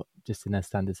or just in their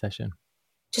standard session?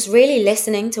 Just really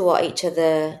listening to what each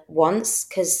other wants,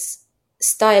 because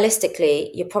stylistically,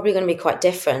 you're probably going to be quite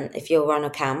different if you're on a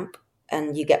camp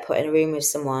and you get put in a room with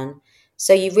someone.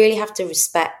 So you really have to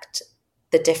respect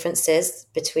the differences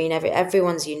between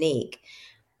everyone's unique.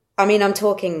 I mean, I'm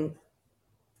talking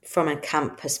from a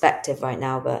camp perspective right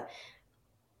now, but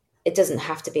it doesn't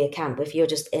have to be a camp. If you're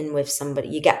just in with somebody,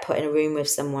 you get put in a room with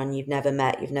someone you've never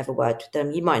met, you've never worked with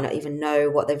them, you might not even know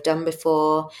what they've done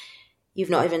before. You've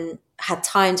not even had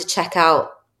time to check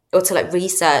out or to like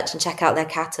research and check out their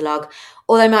catalogue,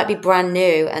 or they might be brand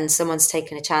new and someone's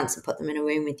taken a chance and put them in a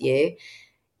room with you.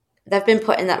 They've been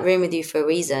put in that room with you for a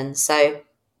reason. So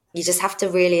you just have to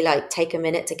really like take a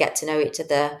minute to get to know each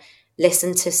other,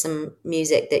 listen to some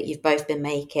music that you've both been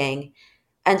making,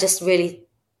 and just really,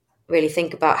 really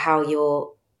think about how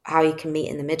you can meet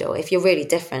in the middle. If you're really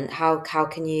different, how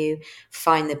can you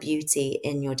find the beauty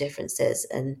in your differences?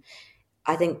 And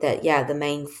I think that, yeah, the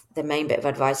main bit of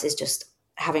advice is just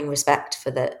having respect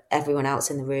for everyone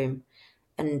else in the room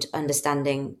and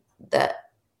understanding that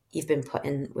you've been put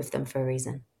in with them for a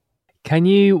reason. Can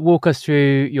you walk us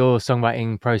through your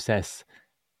songwriting process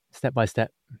step by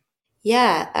step?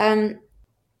 Yeah.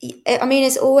 I mean,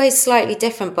 it's always slightly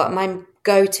different, but my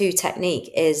go-to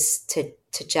technique is to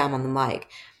jam on the mic.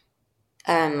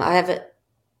 I have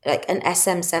an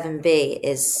SM7B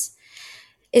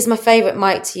is my favorite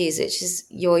mic to use, which is,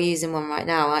 you're using one right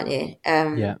now, aren't you?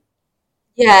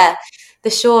 Yeah, the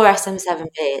Shure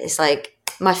SM7B is like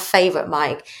my favorite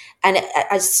mic, and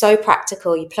it's so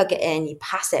practical. You plug it in, you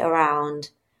pass it around,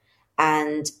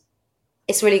 and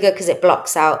it's really good because it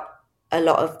blocks out a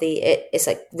lot of it's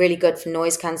like really good for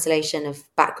noise cancellation of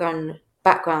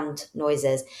background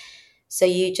noises. So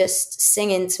you just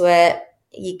sing into it.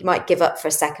 You might give up for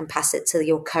a second, pass it to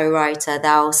your co-writer,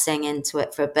 they'll sing into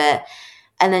it for a bit,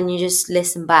 and then you just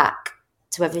listen back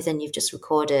to everything you've just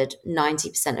recorded.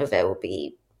 90% of it will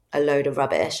be a load of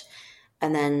rubbish.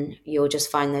 And then you'll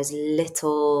just find those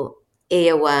little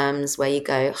earworms where you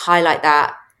go, highlight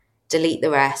that, delete the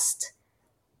rest.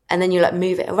 And then you like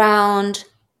move it around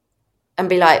and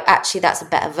be like, actually, that's a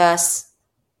better verse.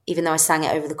 Even though I sang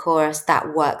it over the chorus,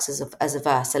 that works as a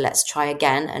verse. So let's try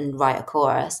again and write a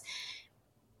chorus.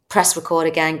 Press record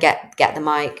again, get the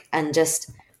mic, and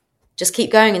just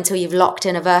keep going until you've locked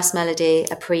in a verse melody,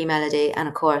 a pre-melody, and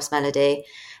a chorus melody.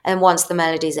 And once the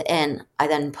melodies are in, I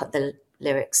then put the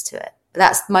lyrics to it.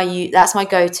 That's my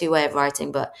go-to way of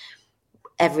writing, but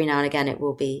every now and again it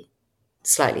will be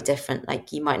slightly different.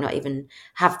 Like you might not even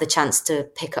have the chance to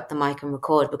pick up the mic and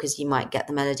record because you might get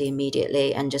the melody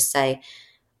immediately and just say,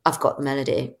 I've got the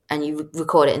melody, and you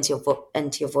record it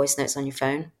into your voice notes on your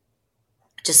phone,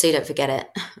 just so you don't forget it.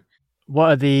 What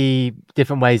are the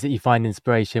different ways that you find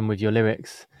inspiration with your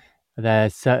lyrics? Are there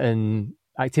certain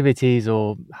activities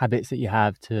or habits that you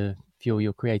have to fuel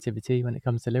your creativity when it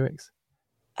comes to lyrics?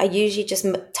 I usually just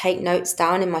take notes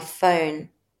down in my phone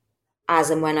as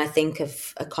and when I think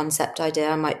of a concept idea.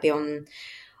 I might be on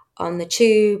the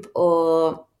tube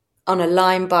or on a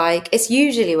Lime bike. It's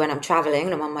usually when I'm traveling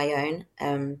and I'm on my own,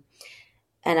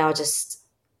 and I'll just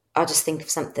think of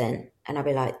something and I'll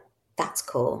be like, that's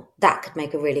cool. That could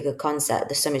make a really good concept.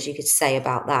 There's so much you could say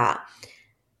about that,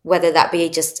 whether that be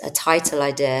just a title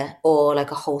idea or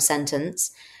like a whole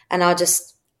sentence. And I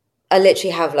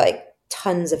literally have like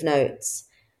tons of notes,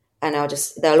 and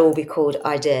they'll all be called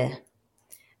idea,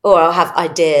 or I'll have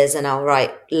ideas and I'll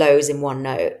write loads in one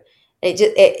note.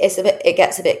 It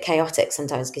gets a bit chaotic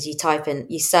sometimes because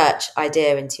you search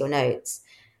idea into your notes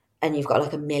and you've got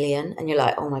like a million and you're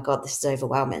like, oh my God, this is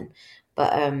overwhelming.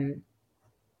 But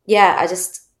yeah,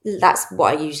 that's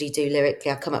what I usually do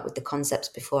lyrically. I come up with the concepts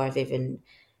before I've even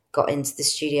got into the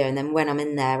studio. And then when I'm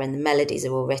in there and the melodies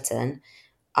are all written,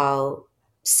 I'll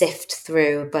sift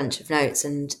through a bunch of notes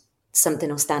and something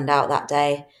will stand out that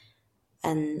day.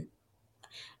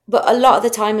 But a lot of the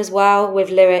time as well with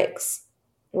lyrics,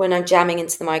 when I'm jamming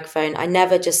into the microphone, I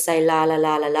never just say la, la,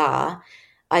 la, la, la.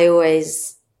 I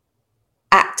always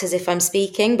act as if I'm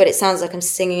speaking, but it sounds like I'm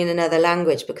singing in another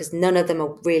language because none of them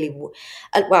are really,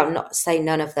 well, not say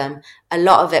none of them. A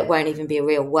lot of it won't even be a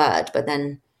real word, but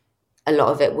then a lot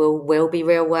of it will be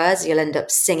real words. You'll end up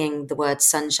singing the word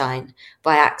sunshine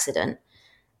by accident.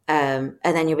 And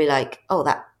then you'll be like, oh,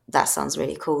 that sounds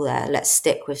really cool there. Let's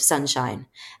stick with sunshine.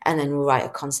 And then we'll write a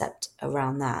concept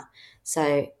around that.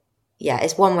 So yeah,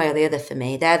 it's one way or the other for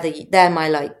me. They're my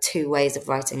like two ways of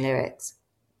writing lyrics.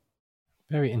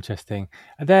 Very interesting.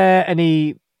 Are there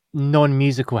any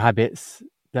non-musical habits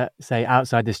that, say,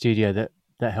 outside the studio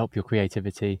that help your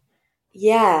creativity?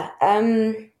 Yeah,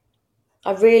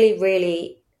 I really,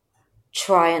 really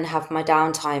try and have my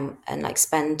downtime and like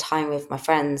spend time with my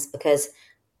friends, because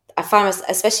I find myself,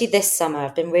 especially this summer,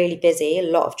 I've been really busy, a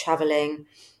lot of traveling.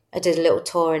 I did a little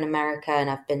tour in America and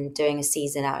I've been doing a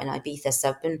season out in Ibiza. So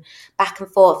I've been back and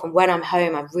forth. And when I'm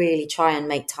home, I really try and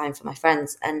make time for my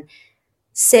friends and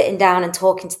sitting down and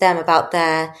talking to them about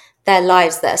their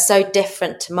lives that are so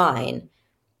different to mine.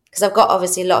 Because I've got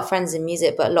obviously a lot of friends in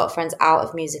music, but a lot of friends out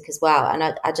of music as well. And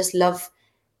I just love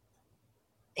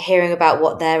hearing about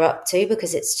what they're up to,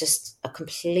 because it's just a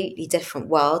completely different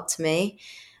world to me.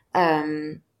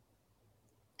 Um,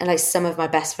 and like some of my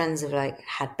best friends have like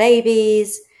had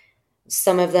babies.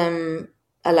 Some of them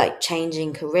are like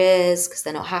changing careers because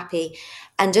they're not happy.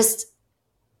 And just,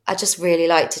 I just really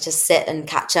like to just sit and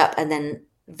catch up, and then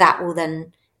that will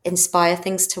then inspire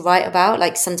things to write about.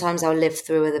 Like sometimes I'll live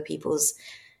through other people's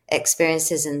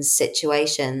experiences and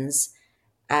situations.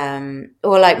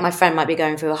 Or like my friend might be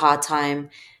going through a hard time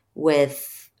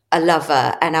with a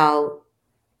lover, and I'll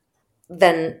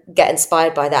then get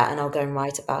inspired by that and I'll go and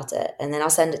write about it. And then I'll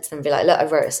send it to them and be like, look, I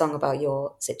wrote a song about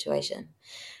your situation.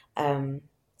 Um,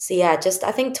 so yeah, just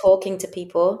I think talking to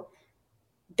people,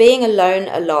 being alone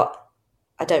a lot,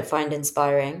 I don't find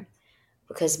inspiring,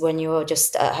 because when you're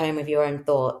just at home with your own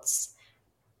thoughts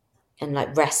and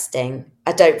like resting,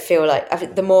 I don't feel like, I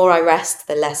think the more I rest,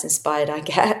 the less inspired I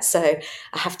get. So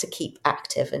I have to keep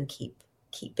active and keep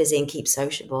busy and keep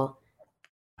sociable.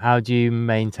 How do you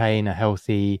maintain a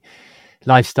healthy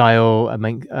lifestyle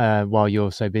while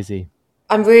you're so busy?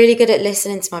 I'm really good at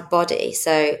listening to my body.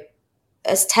 So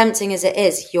as tempting as it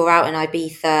is, you're out in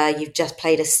Ibiza, you've just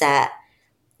played a set,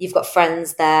 you've got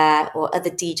friends there or other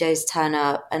DJs turn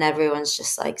up and everyone's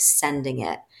just like sending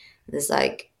it. There's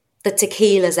like the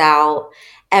tequila's out,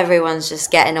 everyone's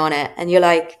just getting on it. And you're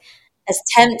like, as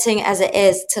tempting as it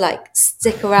is to like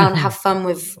stick around, have fun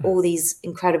with all these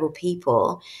incredible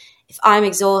people, if I'm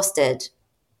exhausted,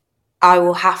 I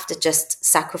will have to just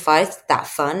sacrifice that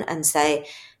fun and say,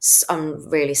 I'm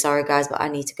really sorry, guys, but I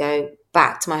need to go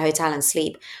back to my hotel and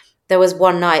sleep. There was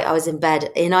one night I was in bed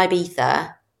in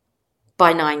Ibiza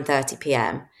by 9:30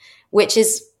 p.m., which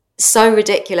is so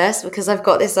ridiculous because I've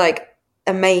got this like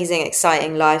amazing,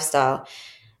 exciting lifestyle.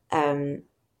 And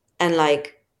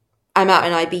like I'm out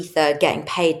in Ibiza getting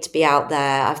paid to be out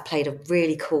there. I've played a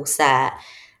really cool set.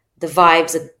 The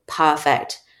vibes are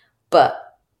perfect. But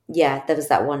yeah, there was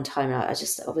that one time I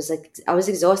was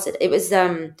exhausted. It was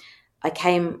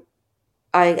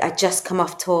I just come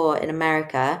off tour in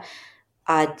America.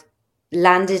 I'd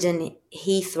landed in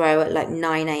Heathrow at like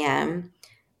 9 a.m.,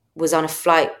 was on a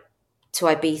flight to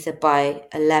Ibiza by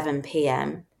 11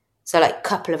 p.m. So like a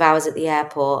couple of hours at the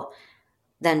airport,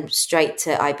 then straight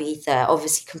to Ibiza,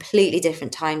 obviously completely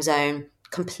different time zone,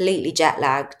 completely jet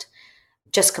lagged,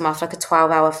 just come off like a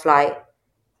 12-hour flight.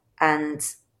 And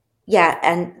yeah,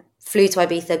 and flew to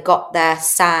Ibiza, got there,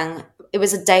 sang. It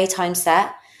was a daytime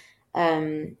set.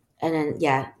 And then,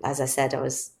 yeah, as I said, I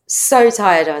was so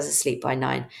tired, I was asleep by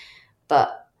 9.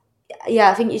 But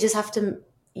yeah, I think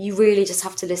you really just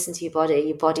have to listen to your body.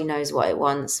 Your body knows what it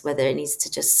wants, whether it needs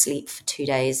to just sleep for 2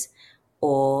 days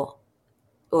or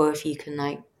if you can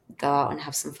like go out and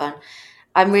have some fun.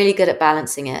 I'm really good at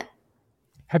balancing it.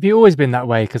 Have you always been that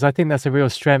way? Because I think that's a real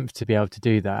strength to be able to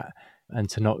do that and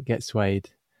to not get swayed.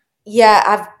 Yeah,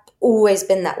 I've always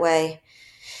been that way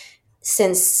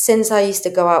since I used to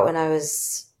go out when I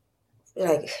was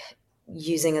like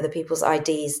using other people's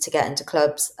IDs to get into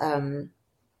clubs.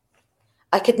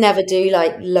 I could never do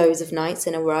like loads of nights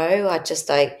in a row. I just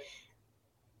like,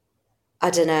 I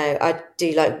don't know, I'd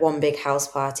do like one big house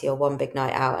party or one big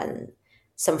night out, and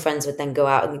some friends would then go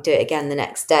out and we'd do it again the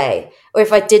next day. Or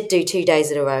if I did do 2 days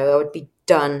in a row, I would be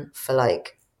done for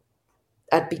like,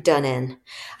 I'd be done in.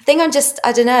 I think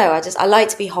I don't know, I like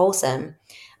to be wholesome.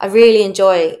 I really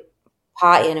enjoy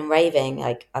partying and raving.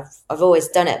 Like I've always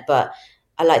done it, but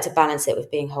I like to balance it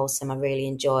with being wholesome. I really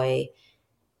enjoy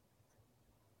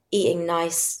eating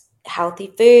nice,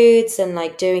 healthy foods and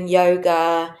like doing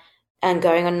yoga and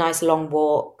going on nice long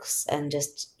walks and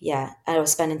just, yeah, and I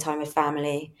was spending time with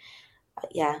family.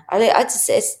 Yeah, I guess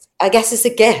it's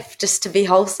a gift just to be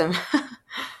wholesome.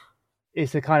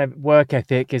 It's a kind of work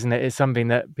ethic, isn't it? It's something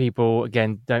that people,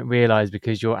 again, don't realize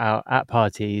because you're out at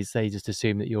parties. They just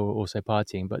assume that you're also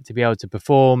partying. But to be able to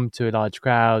perform to large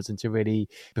crowds and to really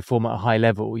perform at a high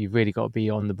level, you've really got to be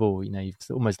on the ball. You know,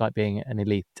 it's almost like being an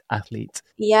elite athlete.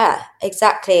 Yeah,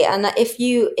 exactly. And if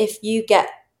you get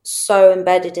so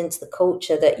embedded into the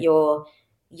culture that you're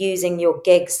using your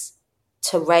gigs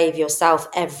to rave yourself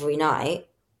every night,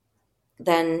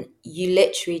 then you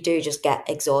literally do just get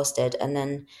exhausted, and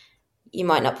then you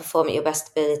might not perform at your best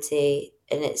ability.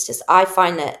 And it's just, I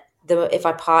find that if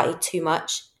I party too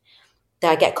much,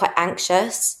 that I get quite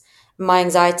anxious. My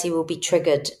anxiety will be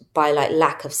triggered by like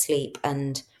lack of sleep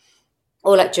and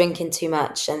or like drinking too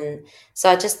much. And so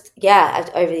I just, yeah,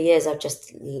 over the years I've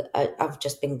just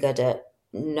been good at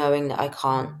knowing that I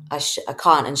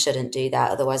can't and shouldn't do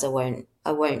that, otherwise I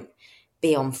won't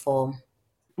be on form.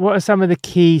 What are some of the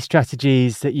key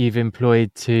strategies that you've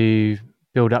employed to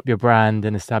build up your brand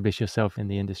and establish yourself in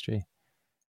the industry?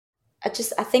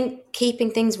 I think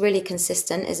keeping things really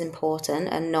consistent is important,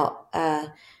 and not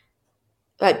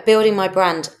like building my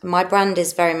brand. My brand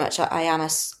is very much, I am a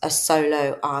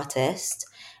solo artist.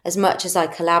 As much as I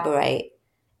collaborate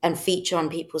and feature on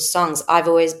people's songs, I've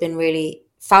always been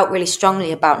felt really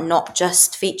strongly about not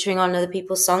just featuring on other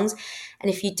people's songs. And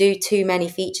if you do too many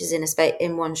features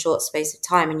in one short space of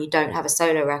time and you don't have a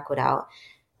solo record out,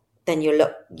 then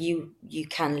you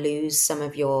can lose some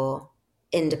of your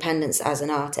independence as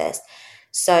an artist.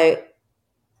 So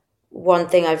one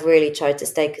thing I've really tried to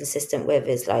stay consistent with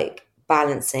is like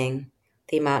balancing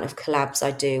the amount of collabs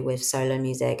I do with solo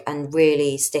music and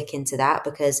really sticking to that,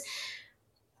 because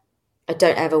I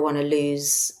don't ever want to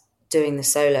lose doing the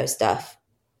solo stuff.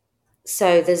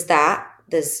 So there's that.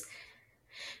 There's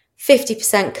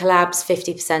 50% collabs,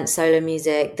 50% solo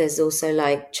music. There's also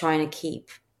like trying to keep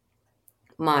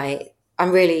I'm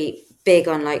really big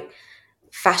on like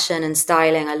fashion and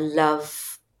styling. I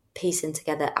love piecing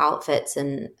together outfits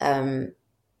and the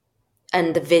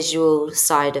visual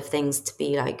side of things to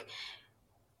be like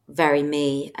very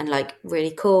me and like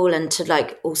really cool, and to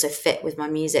like also fit with my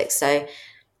music. So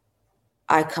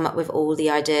I come up with all the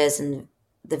ideas and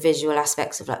the visual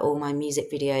aspects of like all my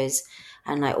music videos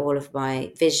and like all of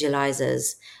my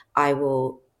visualizers. I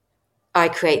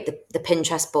create the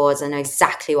Pinterest boards. I know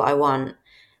exactly what I want,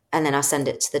 and then I'll send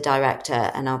it to the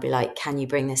director and I'll be like, can you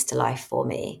bring this to life for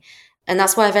me? And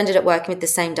that's why I've ended up working with the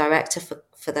same director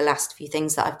for the last few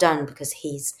things that I've done, because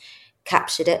he's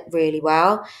captured it really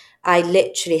well. I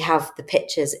literally have the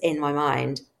pictures in my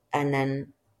mind, and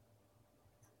then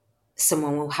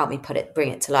someone will help me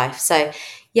bring it to life. So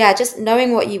yeah, just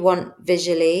knowing what you want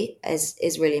visually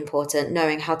is really important.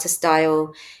 Knowing how to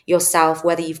style yourself,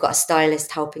 whether you've got a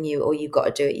stylist helping you or you've got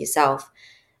to do it yourself.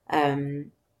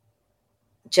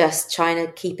 Just trying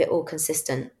to keep it all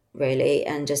consistent, really.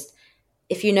 And just,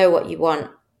 if you know what you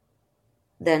want,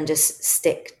 then just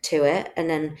stick to it. And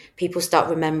then people start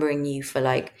remembering you for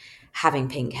like having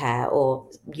pink hair, or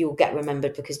you'll get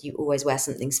remembered because you always wear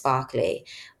something sparkly,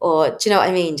 or do you know what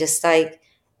I mean? Just like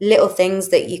little things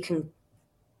that you can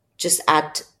just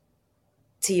add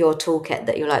to your toolkit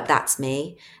that you're like, that's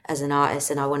me as an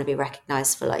artist, and I want to be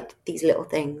recognized for like these little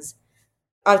things.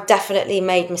 I've definitely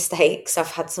made mistakes.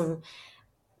 I've had some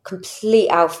complete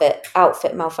outfit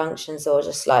malfunctions, or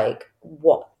just like,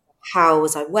 how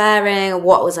was I wearing, or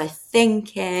what was I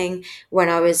thinking when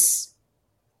I was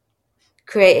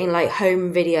creating like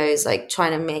home videos, like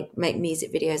trying to make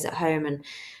music videos at home, and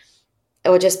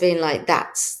or just being like,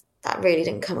 that really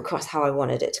didn't come across how I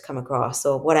wanted it to come across,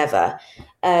 or whatever.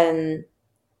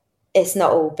 It's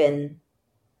not all been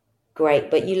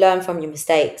great, but you learn from your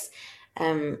mistakes.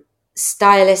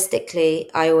 Stylistically,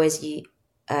 I always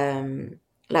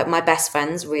like, my best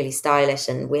friend's really stylish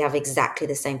and we have exactly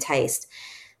the same taste.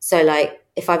 So like,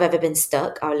 if I've ever been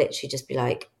stuck, I'll literally just be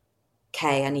like,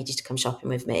 okay, I need you to come shopping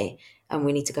with me and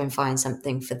we need to go and find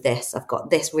something for this. I've got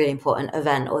this really important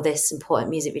event or this important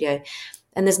music video,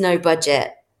 and there's no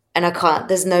budget, and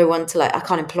there's no one to like, I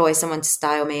can't employ someone to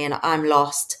style me, and I'm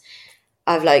lost.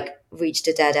 I've like reached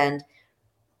a dead end.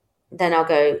 Then I'll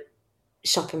go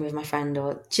shopping with my friend,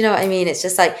 or do you know what I mean? It's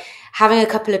just like having a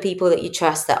couple of people that you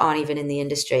trust that aren't even in the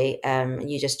industry,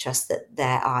 and you just trust that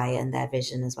their eye and their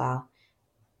vision as well.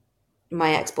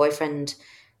 My ex-boyfriend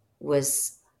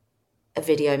was a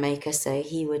video maker, so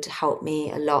he would help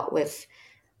me a lot with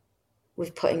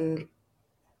putting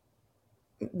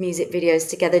music videos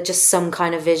together, just some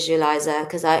kind of visualizer,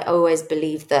 because I always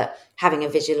believe that having a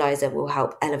visualizer will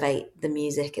help elevate the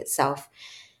music itself.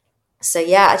 So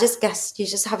yeah, I just guess you're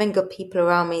just having good people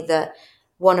around me that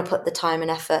want to put the time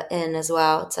and effort in as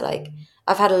well. To like,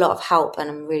 I've had a lot of help and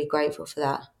I'm really grateful for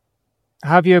that.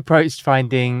 How have you approached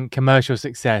finding commercial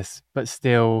success, but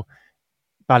still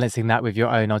balancing that with your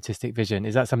own artistic vision?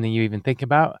 Is that something you even think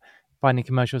about, finding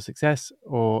commercial success,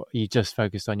 or are you just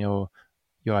focused on your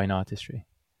own artistry?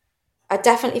 I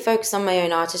definitely focus on my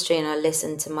own artistry, and I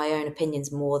listen to my own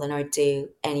opinions more than I do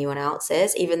anyone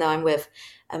else's. Even though I'm with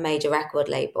a major record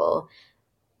label,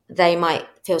 they might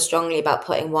feel strongly about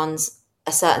putting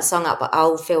a certain song out, but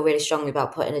I'll feel really strongly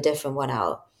about putting a different one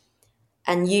out.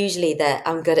 And usually that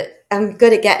I'm good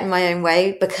at getting my own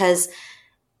way because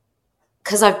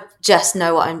I just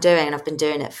know what I'm doing, and I've been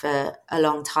doing it for a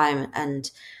long time. And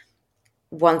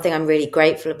one thing I'm really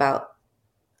grateful about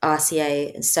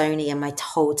RCA and Sony and my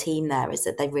whole team there is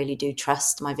that they really do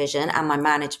trust my vision, and my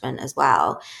management as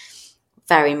well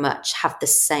very much have the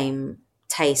same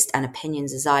taste and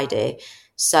opinions as I do.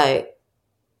 So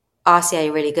RCA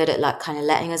are really good at like kind of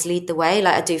letting us lead the way.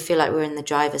 Like I do feel like we're in the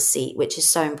driver's seat, which is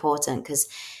so important because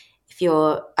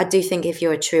I do think if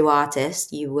you're a true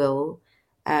artist, you will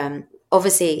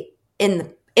obviously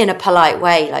in a polite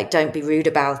way, like don't be rude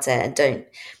about it and don't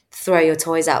throw your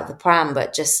toys out of the pram,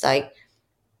 but just like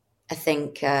I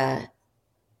think it's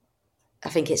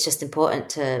just important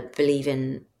to believe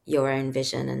in your own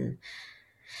vision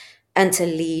and to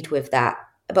lead with that.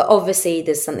 But obviously,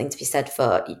 there's something to be said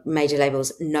for major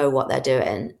labels know what they're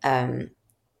doing, and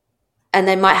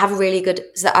they might have a really good.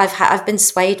 So I've been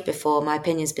swayed before. My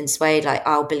opinion's been swayed. Like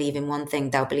I'll believe in one thing,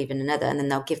 they'll believe in another, and then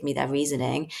they'll give me their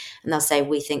reasoning, and they'll say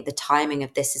we think the timing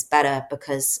of this is better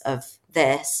because of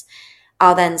this.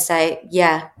 I'll then say,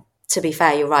 yeah, to be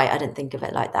fair, you're right. I didn't think of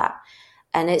it like that.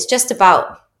 And it's just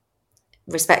about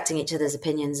respecting each other's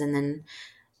opinions and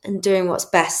doing what's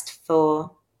best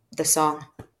for the song.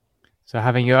 So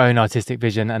having your own artistic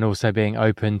vision and also being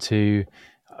open to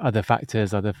other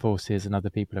factors, other forces and other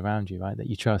people around you, right, that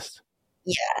you trust.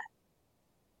 Yeah.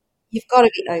 You've got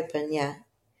to be open, yeah.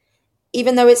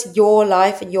 Even though it's your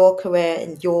life and your career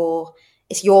and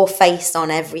it's your face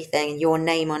on everything and your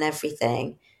name on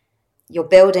everything, you're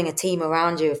building a team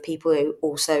around you of people who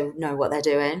also know what they're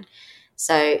doing.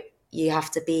 So you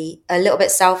have to be a little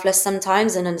bit selfless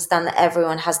sometimes and understand that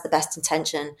everyone has the best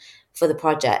intention for the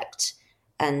project.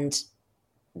 And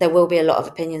there will be a lot of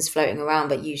opinions floating around,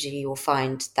 but usually you'll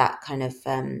find that kind of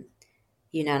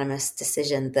unanimous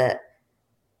decision that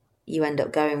you end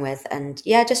up going with. And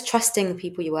yeah, just trusting the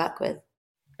people you work with.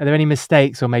 Are there any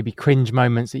mistakes or maybe cringe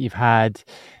moments that you've had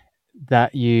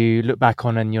that you look back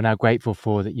on and you're now grateful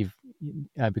for that you've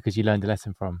because you learned a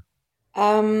lesson from?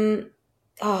 Oh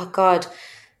God.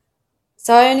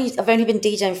 So I've only been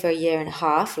DJing for a year and a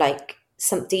half. Like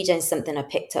DJing is something I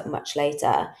picked up much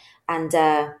later, and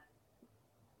the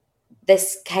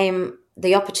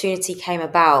opportunity came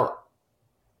about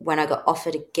when I got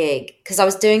offered a gig because I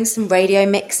was doing some radio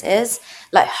mixes,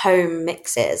 like home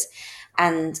mixes,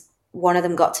 and one of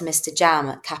them got to Mr. Jam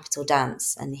at Capital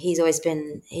Dance, and he's always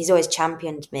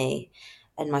championed me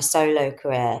in my solo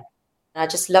career. And I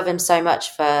just love him so much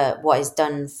for what he's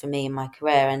done for me in my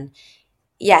career. And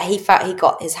yeah, he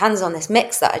got his hands on this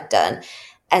mix that I'd done.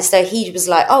 And so he was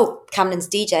like, oh, Camden's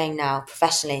DJing now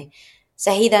professionally.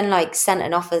 So he then like sent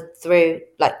an offer through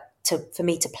like for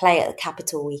me to play at the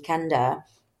Capital Weekender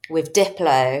with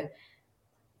Diplo,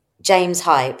 James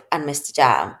Hype and Mr.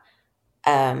 Jam.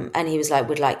 And he was like,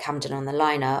 would like Camden on the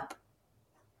lineup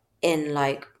in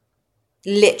like,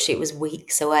 literally it was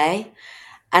weeks away.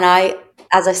 And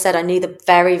as I said, I knew the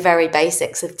very, very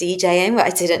basics of DJing, but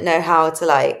I didn't know how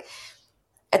to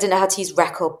use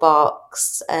record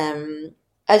box. I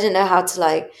didn't know how to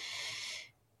like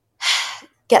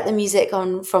get the music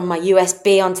on from my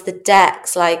USB onto the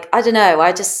decks. Like, I don't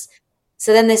know.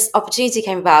 So then this opportunity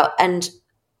came about and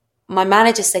my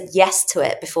manager said yes to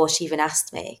it before she even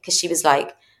asked me because she was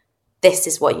like, this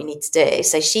is what you need to do.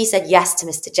 So she said yes to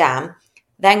Mr. Jam,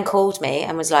 then called me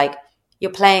and was like, you're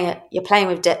playing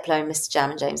with Diplo, Mr. Jam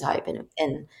and James Hype in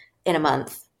a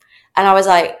month. And I was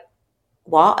like,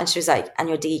 what? And she was like, and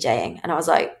you're DJing. And I was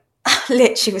like,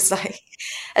 literally was like,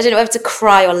 I didn't know whether to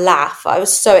cry or laugh. I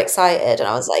was so excited. And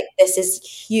I was like, this is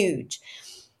huge.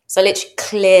 So I literally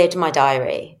cleared my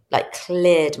diary.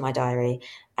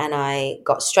 And I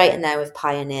got straight in there with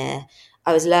Pioneer.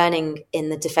 I was learning in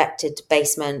the Defected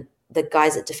basement. The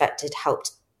guys at Defected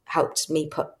helped me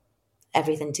put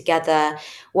everything together.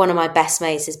 One of my best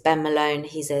mates is Ben Malone.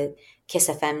 He's a Kiss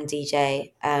FM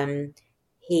DJ.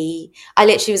 I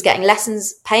literally was getting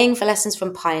lessons, paying for lessons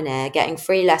from Pioneer, getting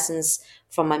free lessons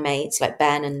from my mates like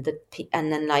Ben and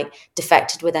then like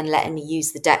Defected were then letting me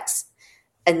use the decks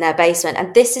in their basement.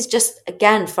 And this is just,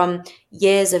 again, from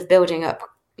years of building up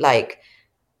like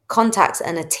contacts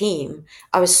and a team.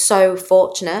 I was so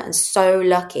fortunate and so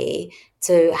lucky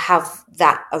to have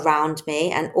that around me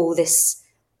and all this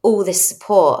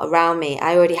support around me.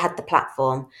 I already had the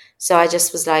platform. So I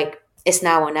just was like, it's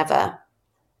now or never.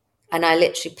 And I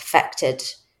literally perfected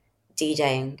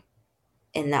DJing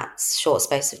in that short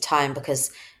space of time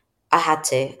because I had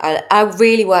to. I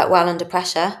really work well under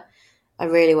pressure. I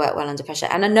really work well under pressure.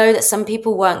 And I know that some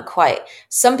people weren't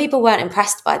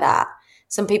impressed by that.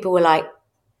 Some people were like,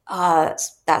 oh,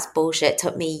 that's bullshit. It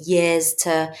took me years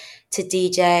to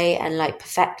DJ and like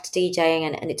perfect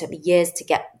DJing, and it took me years to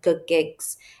get good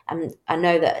gigs. And I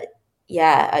know that,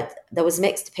 there was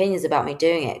mixed opinions about me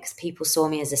doing it because people saw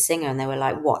me as a singer and they were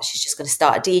like, what, she's just going to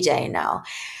start a DJing now?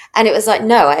 And it was like,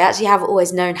 no, I actually have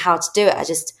always known how to do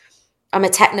it. I'm a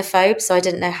technophobe, so I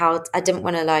didn't know how, I didn't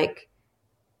want to like,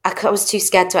 I was too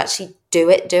scared to actually do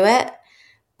it.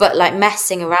 But like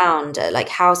messing around at like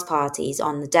house parties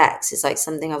on the decks is like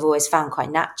something I've always found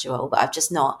quite natural, but I've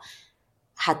just not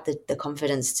had the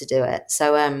confidence to do it.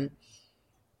 So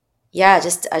I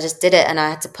just did it, and I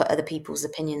had to put other people's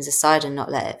opinions aside and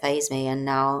not let it faze me. And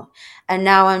now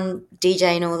I'm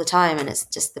DJing all the time, and it's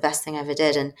just the best thing I ever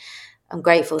did. And I'm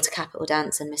grateful to Capital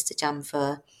Dance and Mr. Jam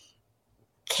for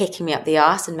kicking me up the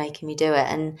arse and making me do it.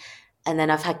 And then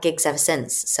I've had gigs ever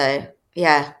since. So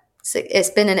yeah, it's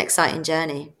been an exciting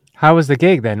journey. How was the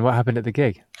gig then? What happened at the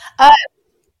gig? Oh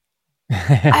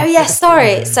yeah,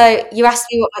 sorry. So you asked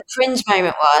me what my cringe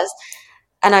moment was,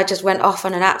 and I just went off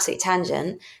on an absolute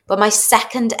tangent. But my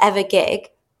second ever gig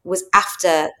was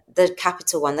after the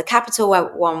Capital one. The Capital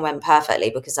one went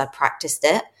perfectly because I practiced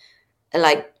it. And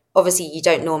like, obviously you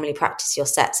don't normally practice your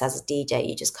sets as a DJ.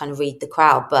 You just kind of read the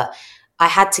crowd. But I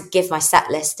had to give my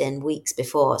set list in weeks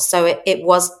before. So it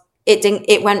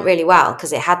went really well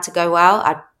because it had to go well.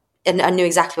 I knew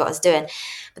exactly what I was doing.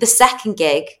 But the second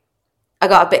gig, I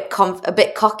got a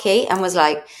bit cocky and was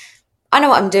like, I know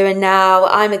what I'm doing now.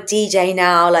 I'm a DJ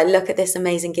now. Like, look at this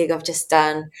amazing gig I've just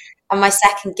done. And my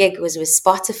second gig was with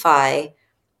Spotify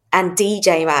and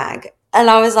DJ Mag. And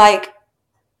I was like,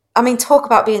 I mean, talk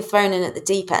about being thrown in at the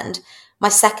deep end. My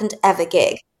second ever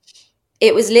gig.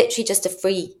 It was literally just a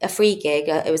free gig.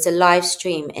 It was a live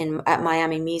stream at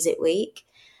Miami Music Week.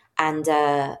 And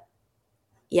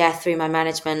through my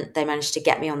management, they managed to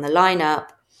get me on the lineup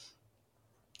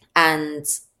and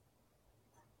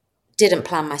didn't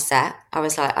plan my set. I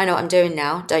was like, I know what I'm doing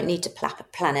now. Don't need to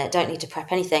plan it. Don't need to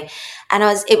prep anything. And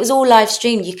it was all live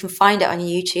streamed. You can find it on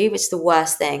YouTube. It's the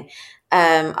worst thing.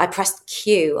 I pressed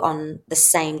Q on the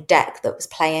same deck that was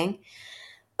playing.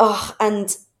 Oh,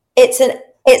 and it's a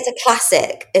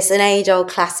classic. It's an age-old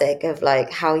classic of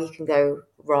like how you can go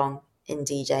wrong in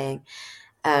DJing.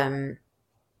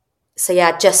 So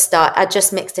yeah, I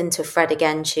just mixed into a Fred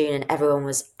Again tune, and everyone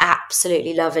was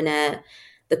absolutely loving it.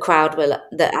 The crowd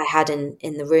that I had in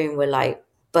the room were like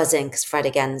buzzing because Fred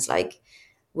Again's like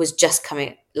was just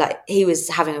coming, like he was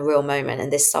having a real moment,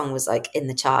 and this song was like in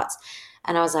the charts.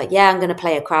 And I was like, yeah, I'm going to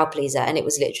play a crowd pleaser. And it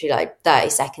was literally like 30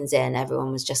 seconds in,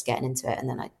 everyone was just getting into it. And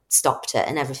then I stopped it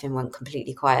and everything went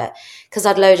completely quiet because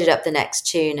I'd loaded up the next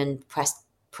tune and pressed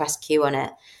Q on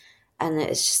it. And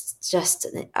it's just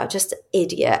an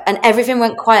idiot. And everything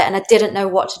went quiet and I didn't know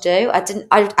what to do.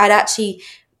 I'd actually,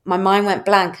 my mind went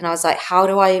blank and I was like, how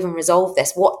do I even resolve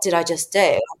this? What did I just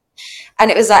do?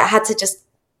 And it was like, I had to just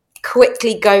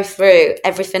quickly go through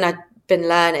everything I'd been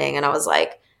learning. And I was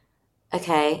like,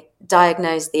 okay,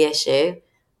 diagnose the issue.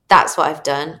 That's what I've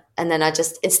done. And then I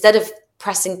just, instead of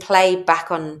pressing play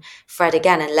back on Fred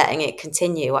Again and letting it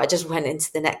continue, I just went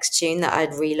into the next tune that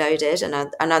I'd reloaded. And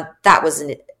that was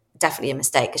definitely a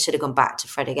mistake. I should have gone back to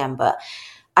Fred Again, but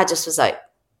I just was like,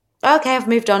 okay, I've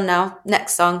moved on now.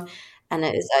 Next song. And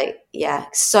it was like, yeah,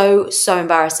 so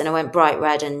embarrassing. I went bright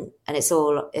red and it's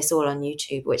all on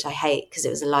YouTube, which I hate because it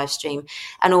was a live stream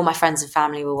and all my friends and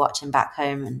family were watching back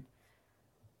home. And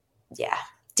yeah,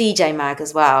 DJ Mag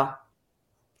as well.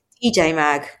 DJ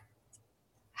Mag.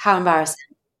 How embarrassing.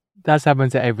 That's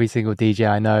happened to every single DJ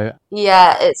I know.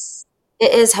 Yeah, it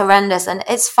is horrendous. And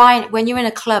it's fine when you're in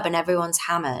a club and everyone's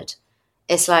hammered.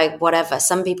 It's like whatever.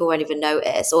 Some people won't even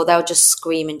notice, or they'll just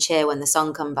scream and cheer when the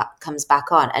song comes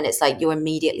back on, and it's like you're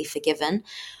immediately forgiven.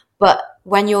 But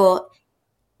when you're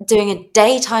doing a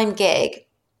daytime gig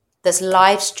that's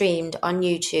live streamed on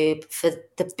YouTube for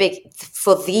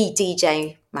the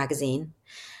DJ magazine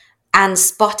and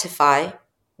Spotify,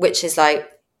 which is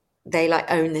like they like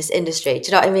own this industry. Do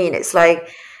you know what I mean? It's like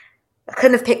I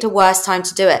couldn't have picked a worse time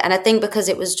to do it, and I think because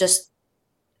it was just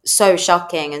so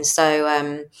shocking and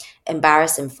so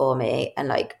embarrassing for me, and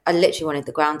like I literally wanted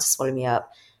the ground to swallow me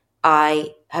up.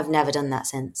 I have never done that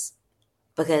since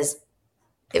because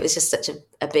it was just such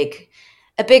a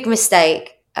big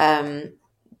mistake,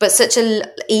 but such a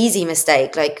easy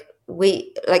mistake. Like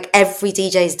every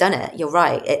DJ's done it. You're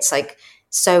right. It's like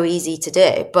so easy to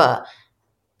do, but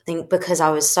I think because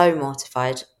I was so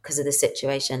mortified because of the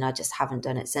situation, I just haven't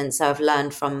done it since. So I've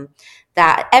learned from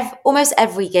that almost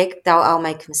every gig I'll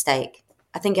make a mistake.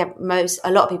 I think a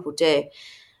lot of people do,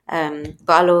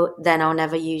 but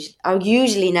I'll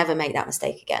usually never make that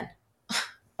mistake again.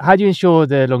 How do you ensure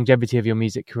the longevity of your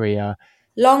music career?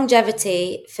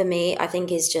 Longevity for me, I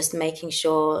think, is just making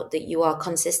sure that you are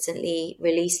consistently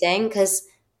releasing, because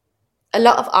a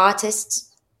lot of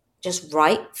artists just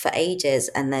write for ages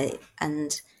and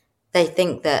they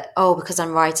think that, oh, because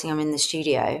I'm writing, I'm in the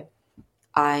studio,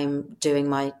 I'm doing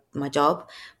my job.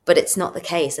 But it's not the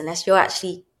case. Unless you're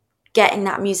actually getting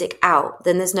that music out,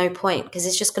 then there's no point, because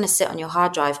it's just going to sit on your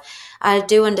hard drive. I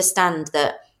do understand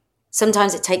that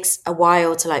sometimes it takes a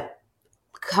while to like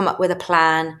come up with a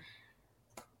plan,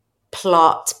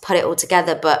 plot, put it all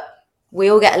together, but we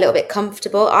all get a little bit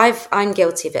comfortable. I'm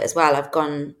guilty of it as well. I've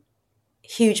gone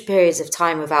huge periods of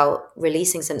time without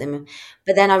releasing something,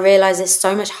 but then I realize it's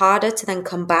so much harder to then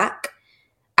come back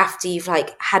after you've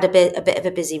like had a bit of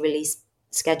a busy release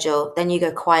schedule. Then you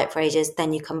go quiet for ages,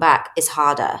 then you come back. It's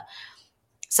harder.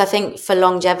 So I think for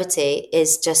longevity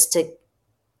is just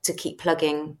to keep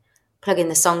plugging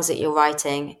the songs that you're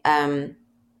writing.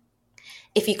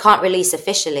 If you can't release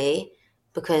officially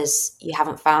because you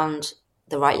haven't found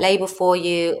the right label for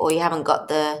you, or you haven't got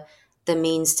the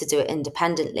means to do it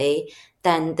independently,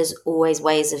 then there's always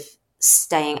ways of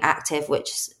staying active,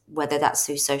 whether that's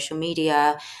through social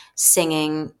media,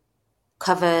 singing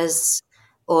covers,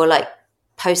 or like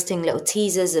posting little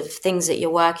teasers of things that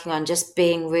you're working on, just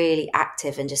being really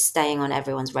active and just staying on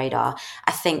everyone's radar.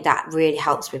 I think that really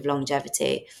helps with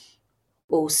longevity.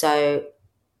 Also,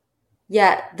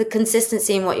 yeah, the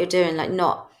consistency in what you're doing,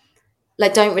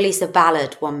 don't release a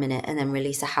ballad 1 minute and then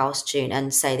release a house tune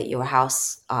and say that you're a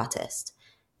house artist.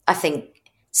 I think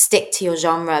stick to your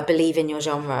genre, believe in your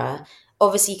genre.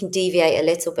 Obviously, you can deviate a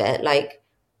little bit. Like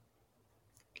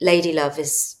Lady Love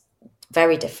is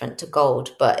very different to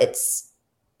Gold, but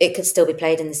it could still be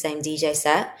played in the same DJ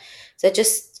set. So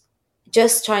just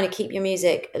trying to keep your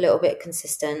music a little bit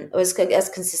consistent, or as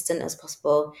consistent as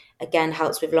possible, again,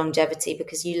 helps with longevity,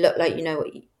 because you look like you know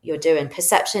what you're doing.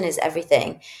 Perception is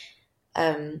everything.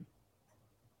 And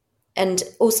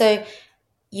also,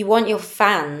 you want your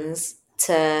fans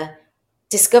to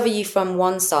discover you from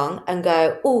one song and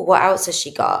go, oh, what else has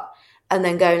she got? And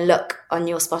then go and look on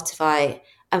your Spotify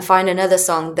and find another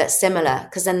song that's similar,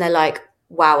 because then they're like,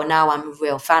 wow, now I'm a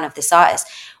real fan of this artist.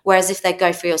 Whereas if they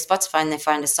go through your Spotify and they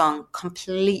find a song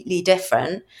completely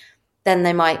different, then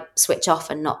they might switch off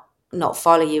and not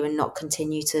follow you and not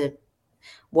continue to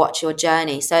watch your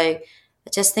journey. So I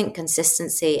just think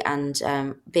consistency and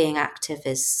being active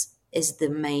is the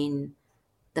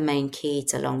main key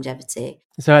to longevity.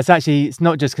 So it's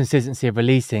not just consistency of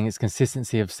releasing, it's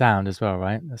consistency of sound as well,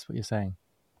 right? That's what you're saying.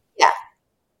 Yeah,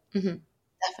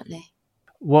 definitely.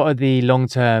 What are the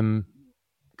long-term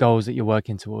goals that you're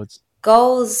working towards?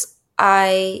 Goals,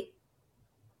 I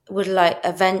would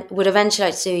eventually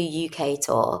like to do a UK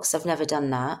tour, because I've never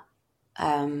done that.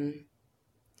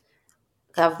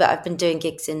 I've been doing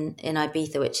gigs in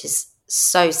Ibiza, which is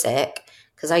so sick,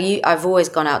 because I've always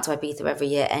gone out to Ibiza every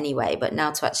year anyway, but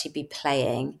now to actually be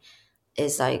playing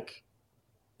is like,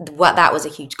 that was a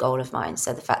huge goal of mine.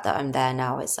 So the fact that I'm there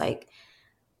now is like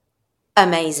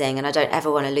amazing, and I don't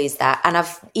ever want to lose that. And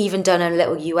I've even done a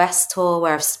little US tour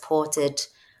where I've supported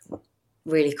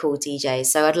really cool DJs.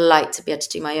 So I'd like to be able to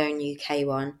do my own UK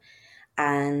one.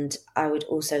 And I would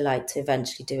also like to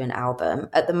eventually do an album.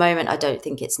 At the moment, I don't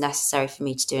think it's necessary for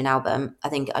me to do an album. I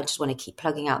think I just want to keep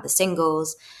plugging out the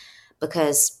singles,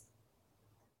 because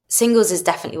singles is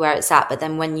definitely where it's at. But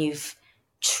then when you've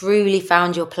truly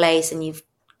found your place and you've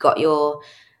got your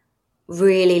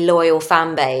really loyal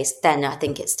fan base, then I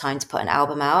think it's time to put an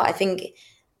album out. I think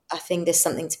there's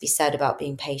something to be said about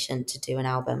being patient to do an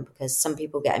album, because some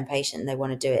people get impatient and they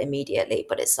want to do it immediately.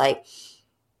 But it's like,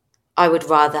 I would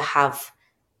rather have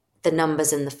the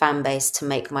numbers and the fan base to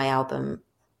make my album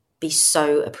be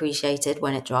so appreciated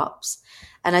when it drops.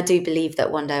 And I do believe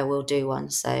that one day I will do one.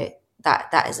 So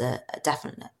that is a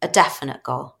definite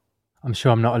goal. I'm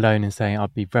sure I'm not alone in saying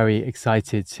I'd be very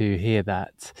excited to hear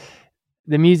that.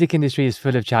 The music industry is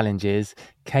full of challenges.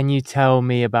 Can you tell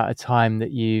me about a time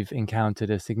that you've encountered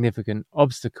a significant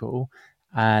obstacle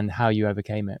and how you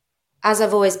overcame it? As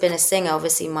I've always been a singer,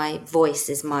 obviously my voice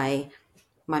is my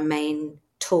main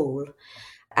tool,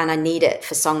 and I need it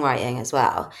for songwriting as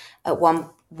well. At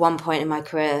one point in my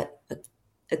career,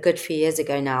 a good few years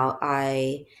ago now,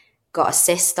 I got a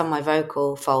cyst on my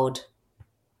vocal fold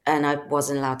and I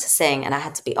wasn't allowed to sing, and I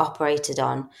had to be operated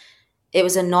on. It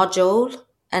was a nodule,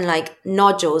 and like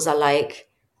nodules are like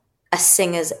a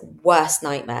singer's worst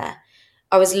nightmare.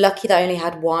 I was lucky that I only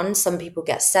had one. Some people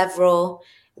get several,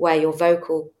 where your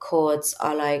vocal cords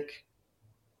are like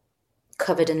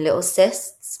covered in little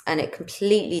cysts, and it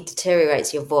completely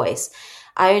deteriorates your voice.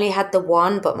 I only had the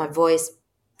one, but my voice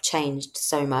changed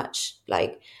so much.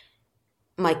 Like,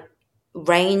 my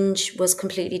range was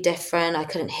completely different. I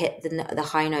couldn't hit the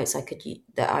high notes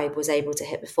that I was able to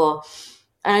hit before,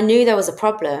 and I knew there was a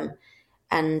problem.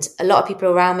 And a lot of people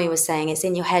around me were saying, it's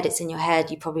in your head, it's in your head.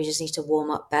 You probably just need to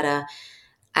warm up better.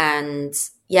 And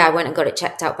yeah, I went and got it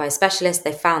checked out by a specialist.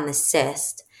 They found this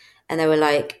cyst, and they were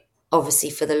like, obviously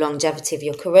for the longevity of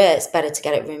your career, it's better to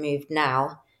get it removed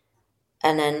now.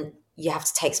 And then you have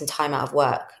to take some time out of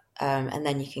work, and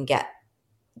then you can get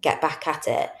back at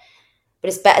it. But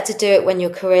it's better to do it when your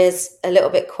career's a little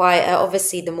bit quieter.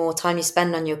 Obviously, the more time you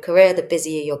spend on your career, the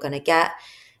busier you're going to get.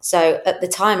 So at the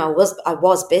time I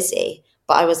was busy,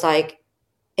 but I was like,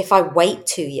 if I wait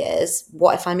 2 years,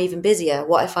 what if I'm even busier?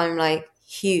 What if I'm like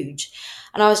huge?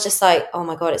 And I was just like, oh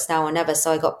my God, it's now or never.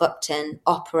 So I got booked in,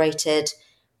 operated,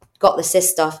 got the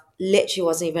cyst off, literally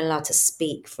wasn't even allowed to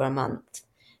speak for a month.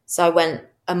 So I went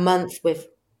a month with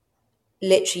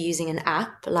literally using an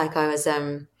app. Like, I was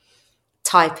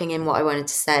typing in what I wanted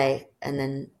to say and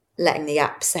then letting the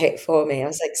app say it for me. I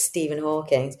was like Stephen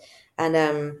Hawking.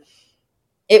 And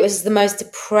it was the most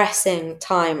depressing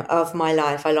time of my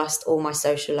life. I lost all my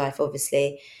social life,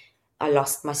 obviously. I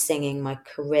lost my singing, my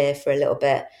career for a little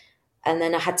bit. And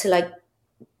then I had to like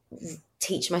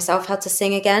teach myself how to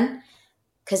sing again,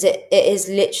 because it is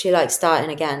literally like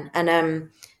starting again.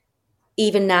 And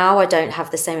even now, I don't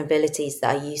have the same abilities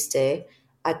that I used to.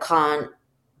 I can't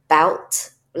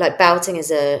belt. Like, belting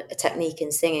is a technique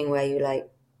in singing where you like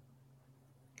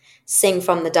sing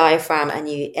from the diaphragm and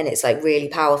it's like really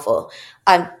powerful.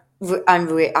 I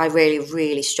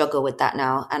really struggle with that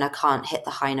now, and I can't hit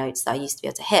the high notes that I used to be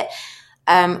able to hit.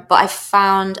 But I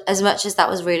found, as much as that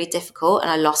was really difficult,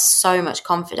 and I lost so much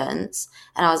confidence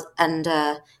and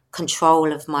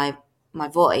control of my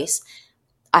voice,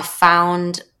 I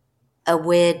found a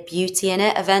weird beauty in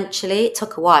it eventually. It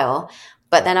took a while,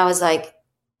 but then I was like,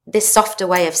 this softer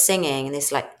way of singing,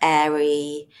 this like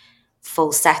airy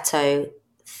falsetto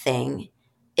thing,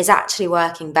 is actually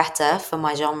working better for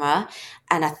my genre.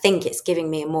 And I think it's giving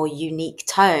me a more unique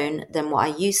tone than what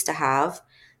I used to have.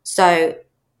 So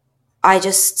I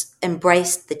just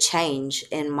embraced the change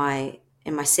in my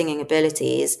singing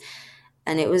abilities.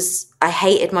 And I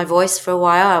hated my voice for a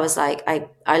while. I was like, I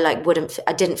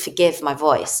didn't forgive my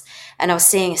voice. And I was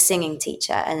seeing a singing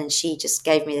teacher, and then she just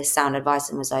gave me this sound advice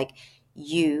and was like,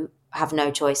 you have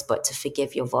no choice but to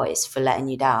forgive your voice for letting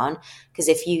you down. Because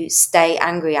if you stay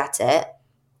angry at it,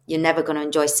 you're never going to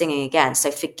enjoy singing again. So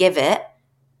forgive it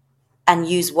and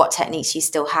use what techniques you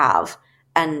still have,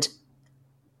 and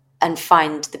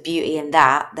find the beauty in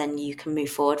that. Then you can move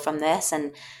forward from this.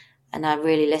 And I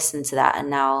really listened to that. And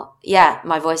now, yeah,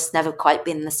 my voice has never quite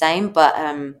been the same, but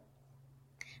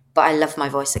I love my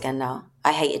voice again now.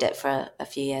 I hated it for a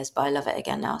few years, but I love it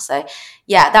again now. So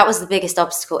yeah, that was the biggest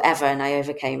obstacle ever, and I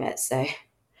overcame it. So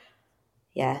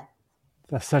yeah.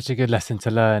 That's such a good lesson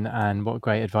to learn, and what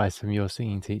great advice from your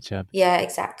singing teacher. Yeah,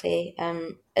 exactly.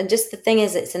 And just the thing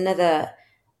is, it's another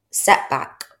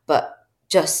setback, but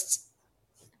just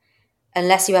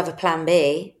unless you have a plan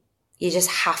B, you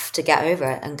just have to get over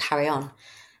it and carry on.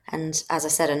 And as I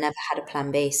said, I never had a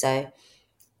plan B. So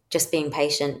just being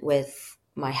patient with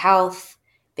my health,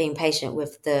 being patient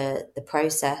with the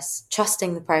process,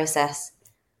 trusting the process.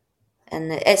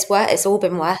 And it's all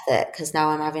been worth it, because now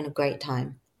I'm having a great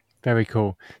time. Very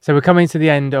cool. So we're coming to the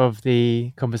end of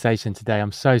the conversation today.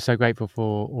 I'm so grateful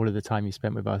for all of the time you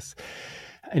spent with us.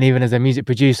 And even as a music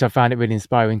producer, I found it really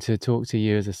inspiring to talk to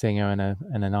you as a singer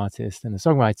and an artist and a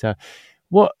songwriter.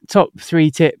 What top 3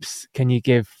 tips can you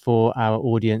give for our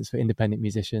audience, for independent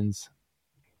musicians?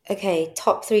 Okay,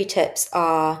 top 3 tips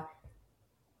are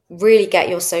really get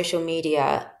your social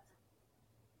media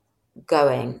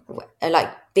going, like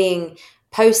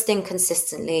posting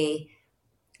consistently,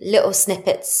 little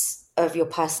snippets of your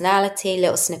personality,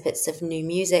 little snippets of new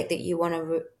music that you want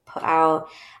to put out,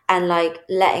 and like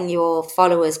letting your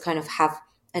followers kind of have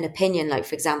an opinion. Like,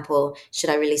 for example, should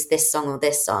I release this song or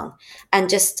this song? And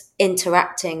just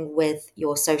interacting with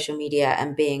your social media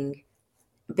and being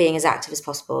as active as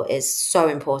possible is so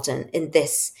important in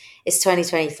this. It's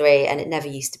 2023 and it never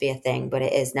used to be a thing, but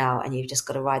it is now, and you've just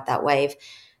got to ride that wave.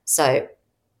 So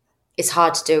it's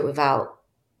hard to do it without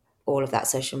all of that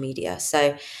social media.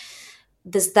 So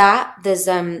there's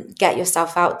get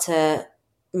yourself out to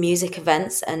music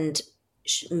events and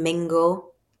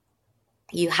mingle.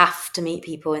 You have to meet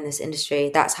people in this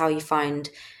industry. That's how you find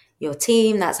your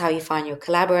team. That's how you find your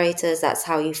collaborators. That's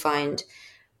how you find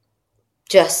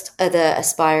just other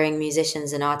aspiring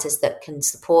musicians and artists that can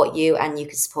support you, and you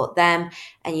can support them.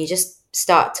 And you just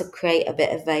start to create a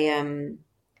bit of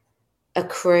a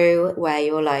crew where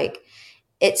you're like,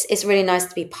 it's really nice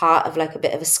to be part of like a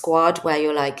bit of a squad where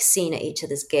you're like seen at each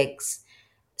other's gigs,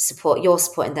 you're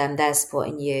supporting them, they're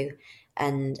supporting you.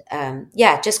 And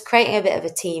just creating a bit of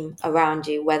a team around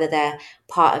you, whether they're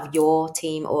part of your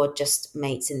team or just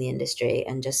mates in the industry,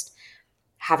 and just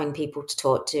having people to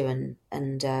talk to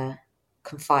and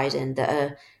confide in that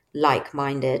are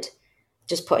like-minded.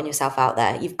 Just putting yourself out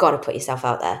there. You've got to put yourself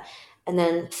out there. And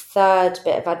then third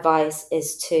bit of advice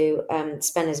is to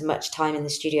spend as much time in the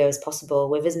studio as possible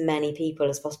with as many people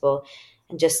as possible,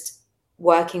 and just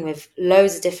working with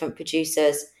loads of different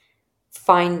producers,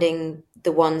 finding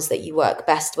the ones that you work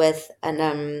best with,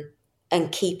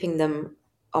 and keeping them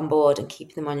on board and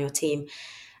keeping them on your team.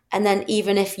 And then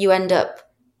even if you end up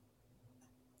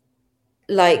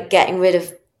like getting rid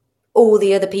of all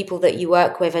the other people that you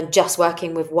work with and just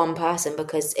working with one person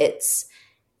because it's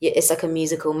like a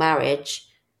musical marriage,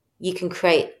 you can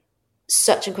create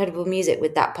such incredible music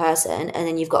with that person, and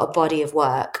then you've got a body of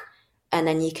work, and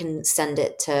then you can send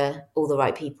it to all the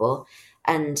right people.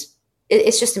 And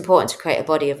it's just important to create a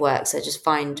body of work. So just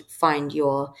find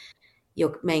your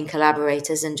main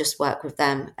collaborators and just work with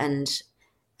them and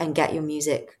get your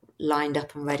music lined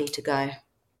up and ready to go.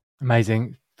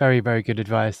 Amazing. Very, very good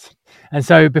advice. And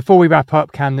so before we wrap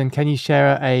up, Camden, can you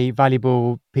share a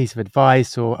valuable piece of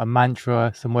advice or a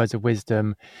mantra, some words of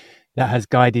wisdom that has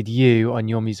guided you on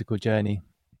your musical journey?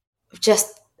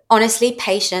 Just honestly,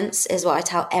 patience is what I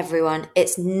tell everyone.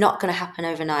 It's not going to happen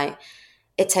overnight.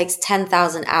 It takes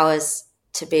 10,000 hours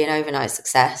to be an overnight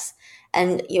success.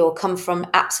 And you'll come from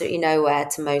absolutely nowhere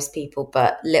to most people,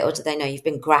 but little do they know you've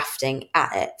been grafting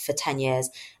at it for 10 years.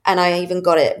 And I even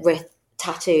got it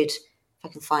tattooed, if I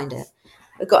can find it.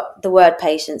 I've got the word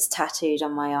patience tattooed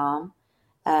on my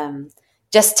arm,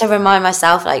 just to remind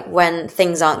myself, like when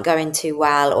things aren't going too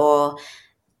well or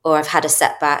I've had a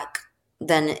setback,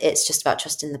 then it's just about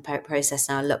trusting the process.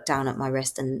 Now I look down at my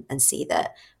wrist and see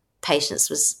that patience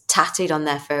was tattooed on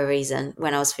there for a reason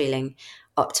when I was feeling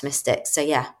optimistic. So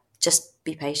yeah, just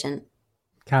be patient.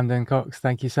 Camden Cox,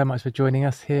 thank you so much for joining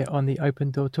us here on the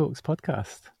Open Door Talks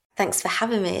podcast. Thanks for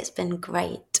having me. It's been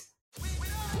great.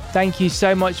 Thank you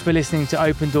so much for listening to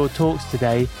Open Door Talks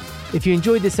today. If you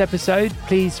enjoyed this episode,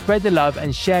 please spread the love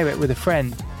and share it with a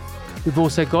friend. We've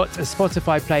also got a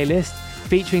Spotify playlist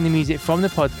featuring the music from the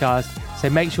podcast, so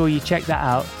make sure you check that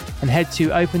out and head to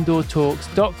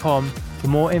opendoortalks.com for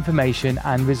more information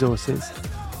and resources.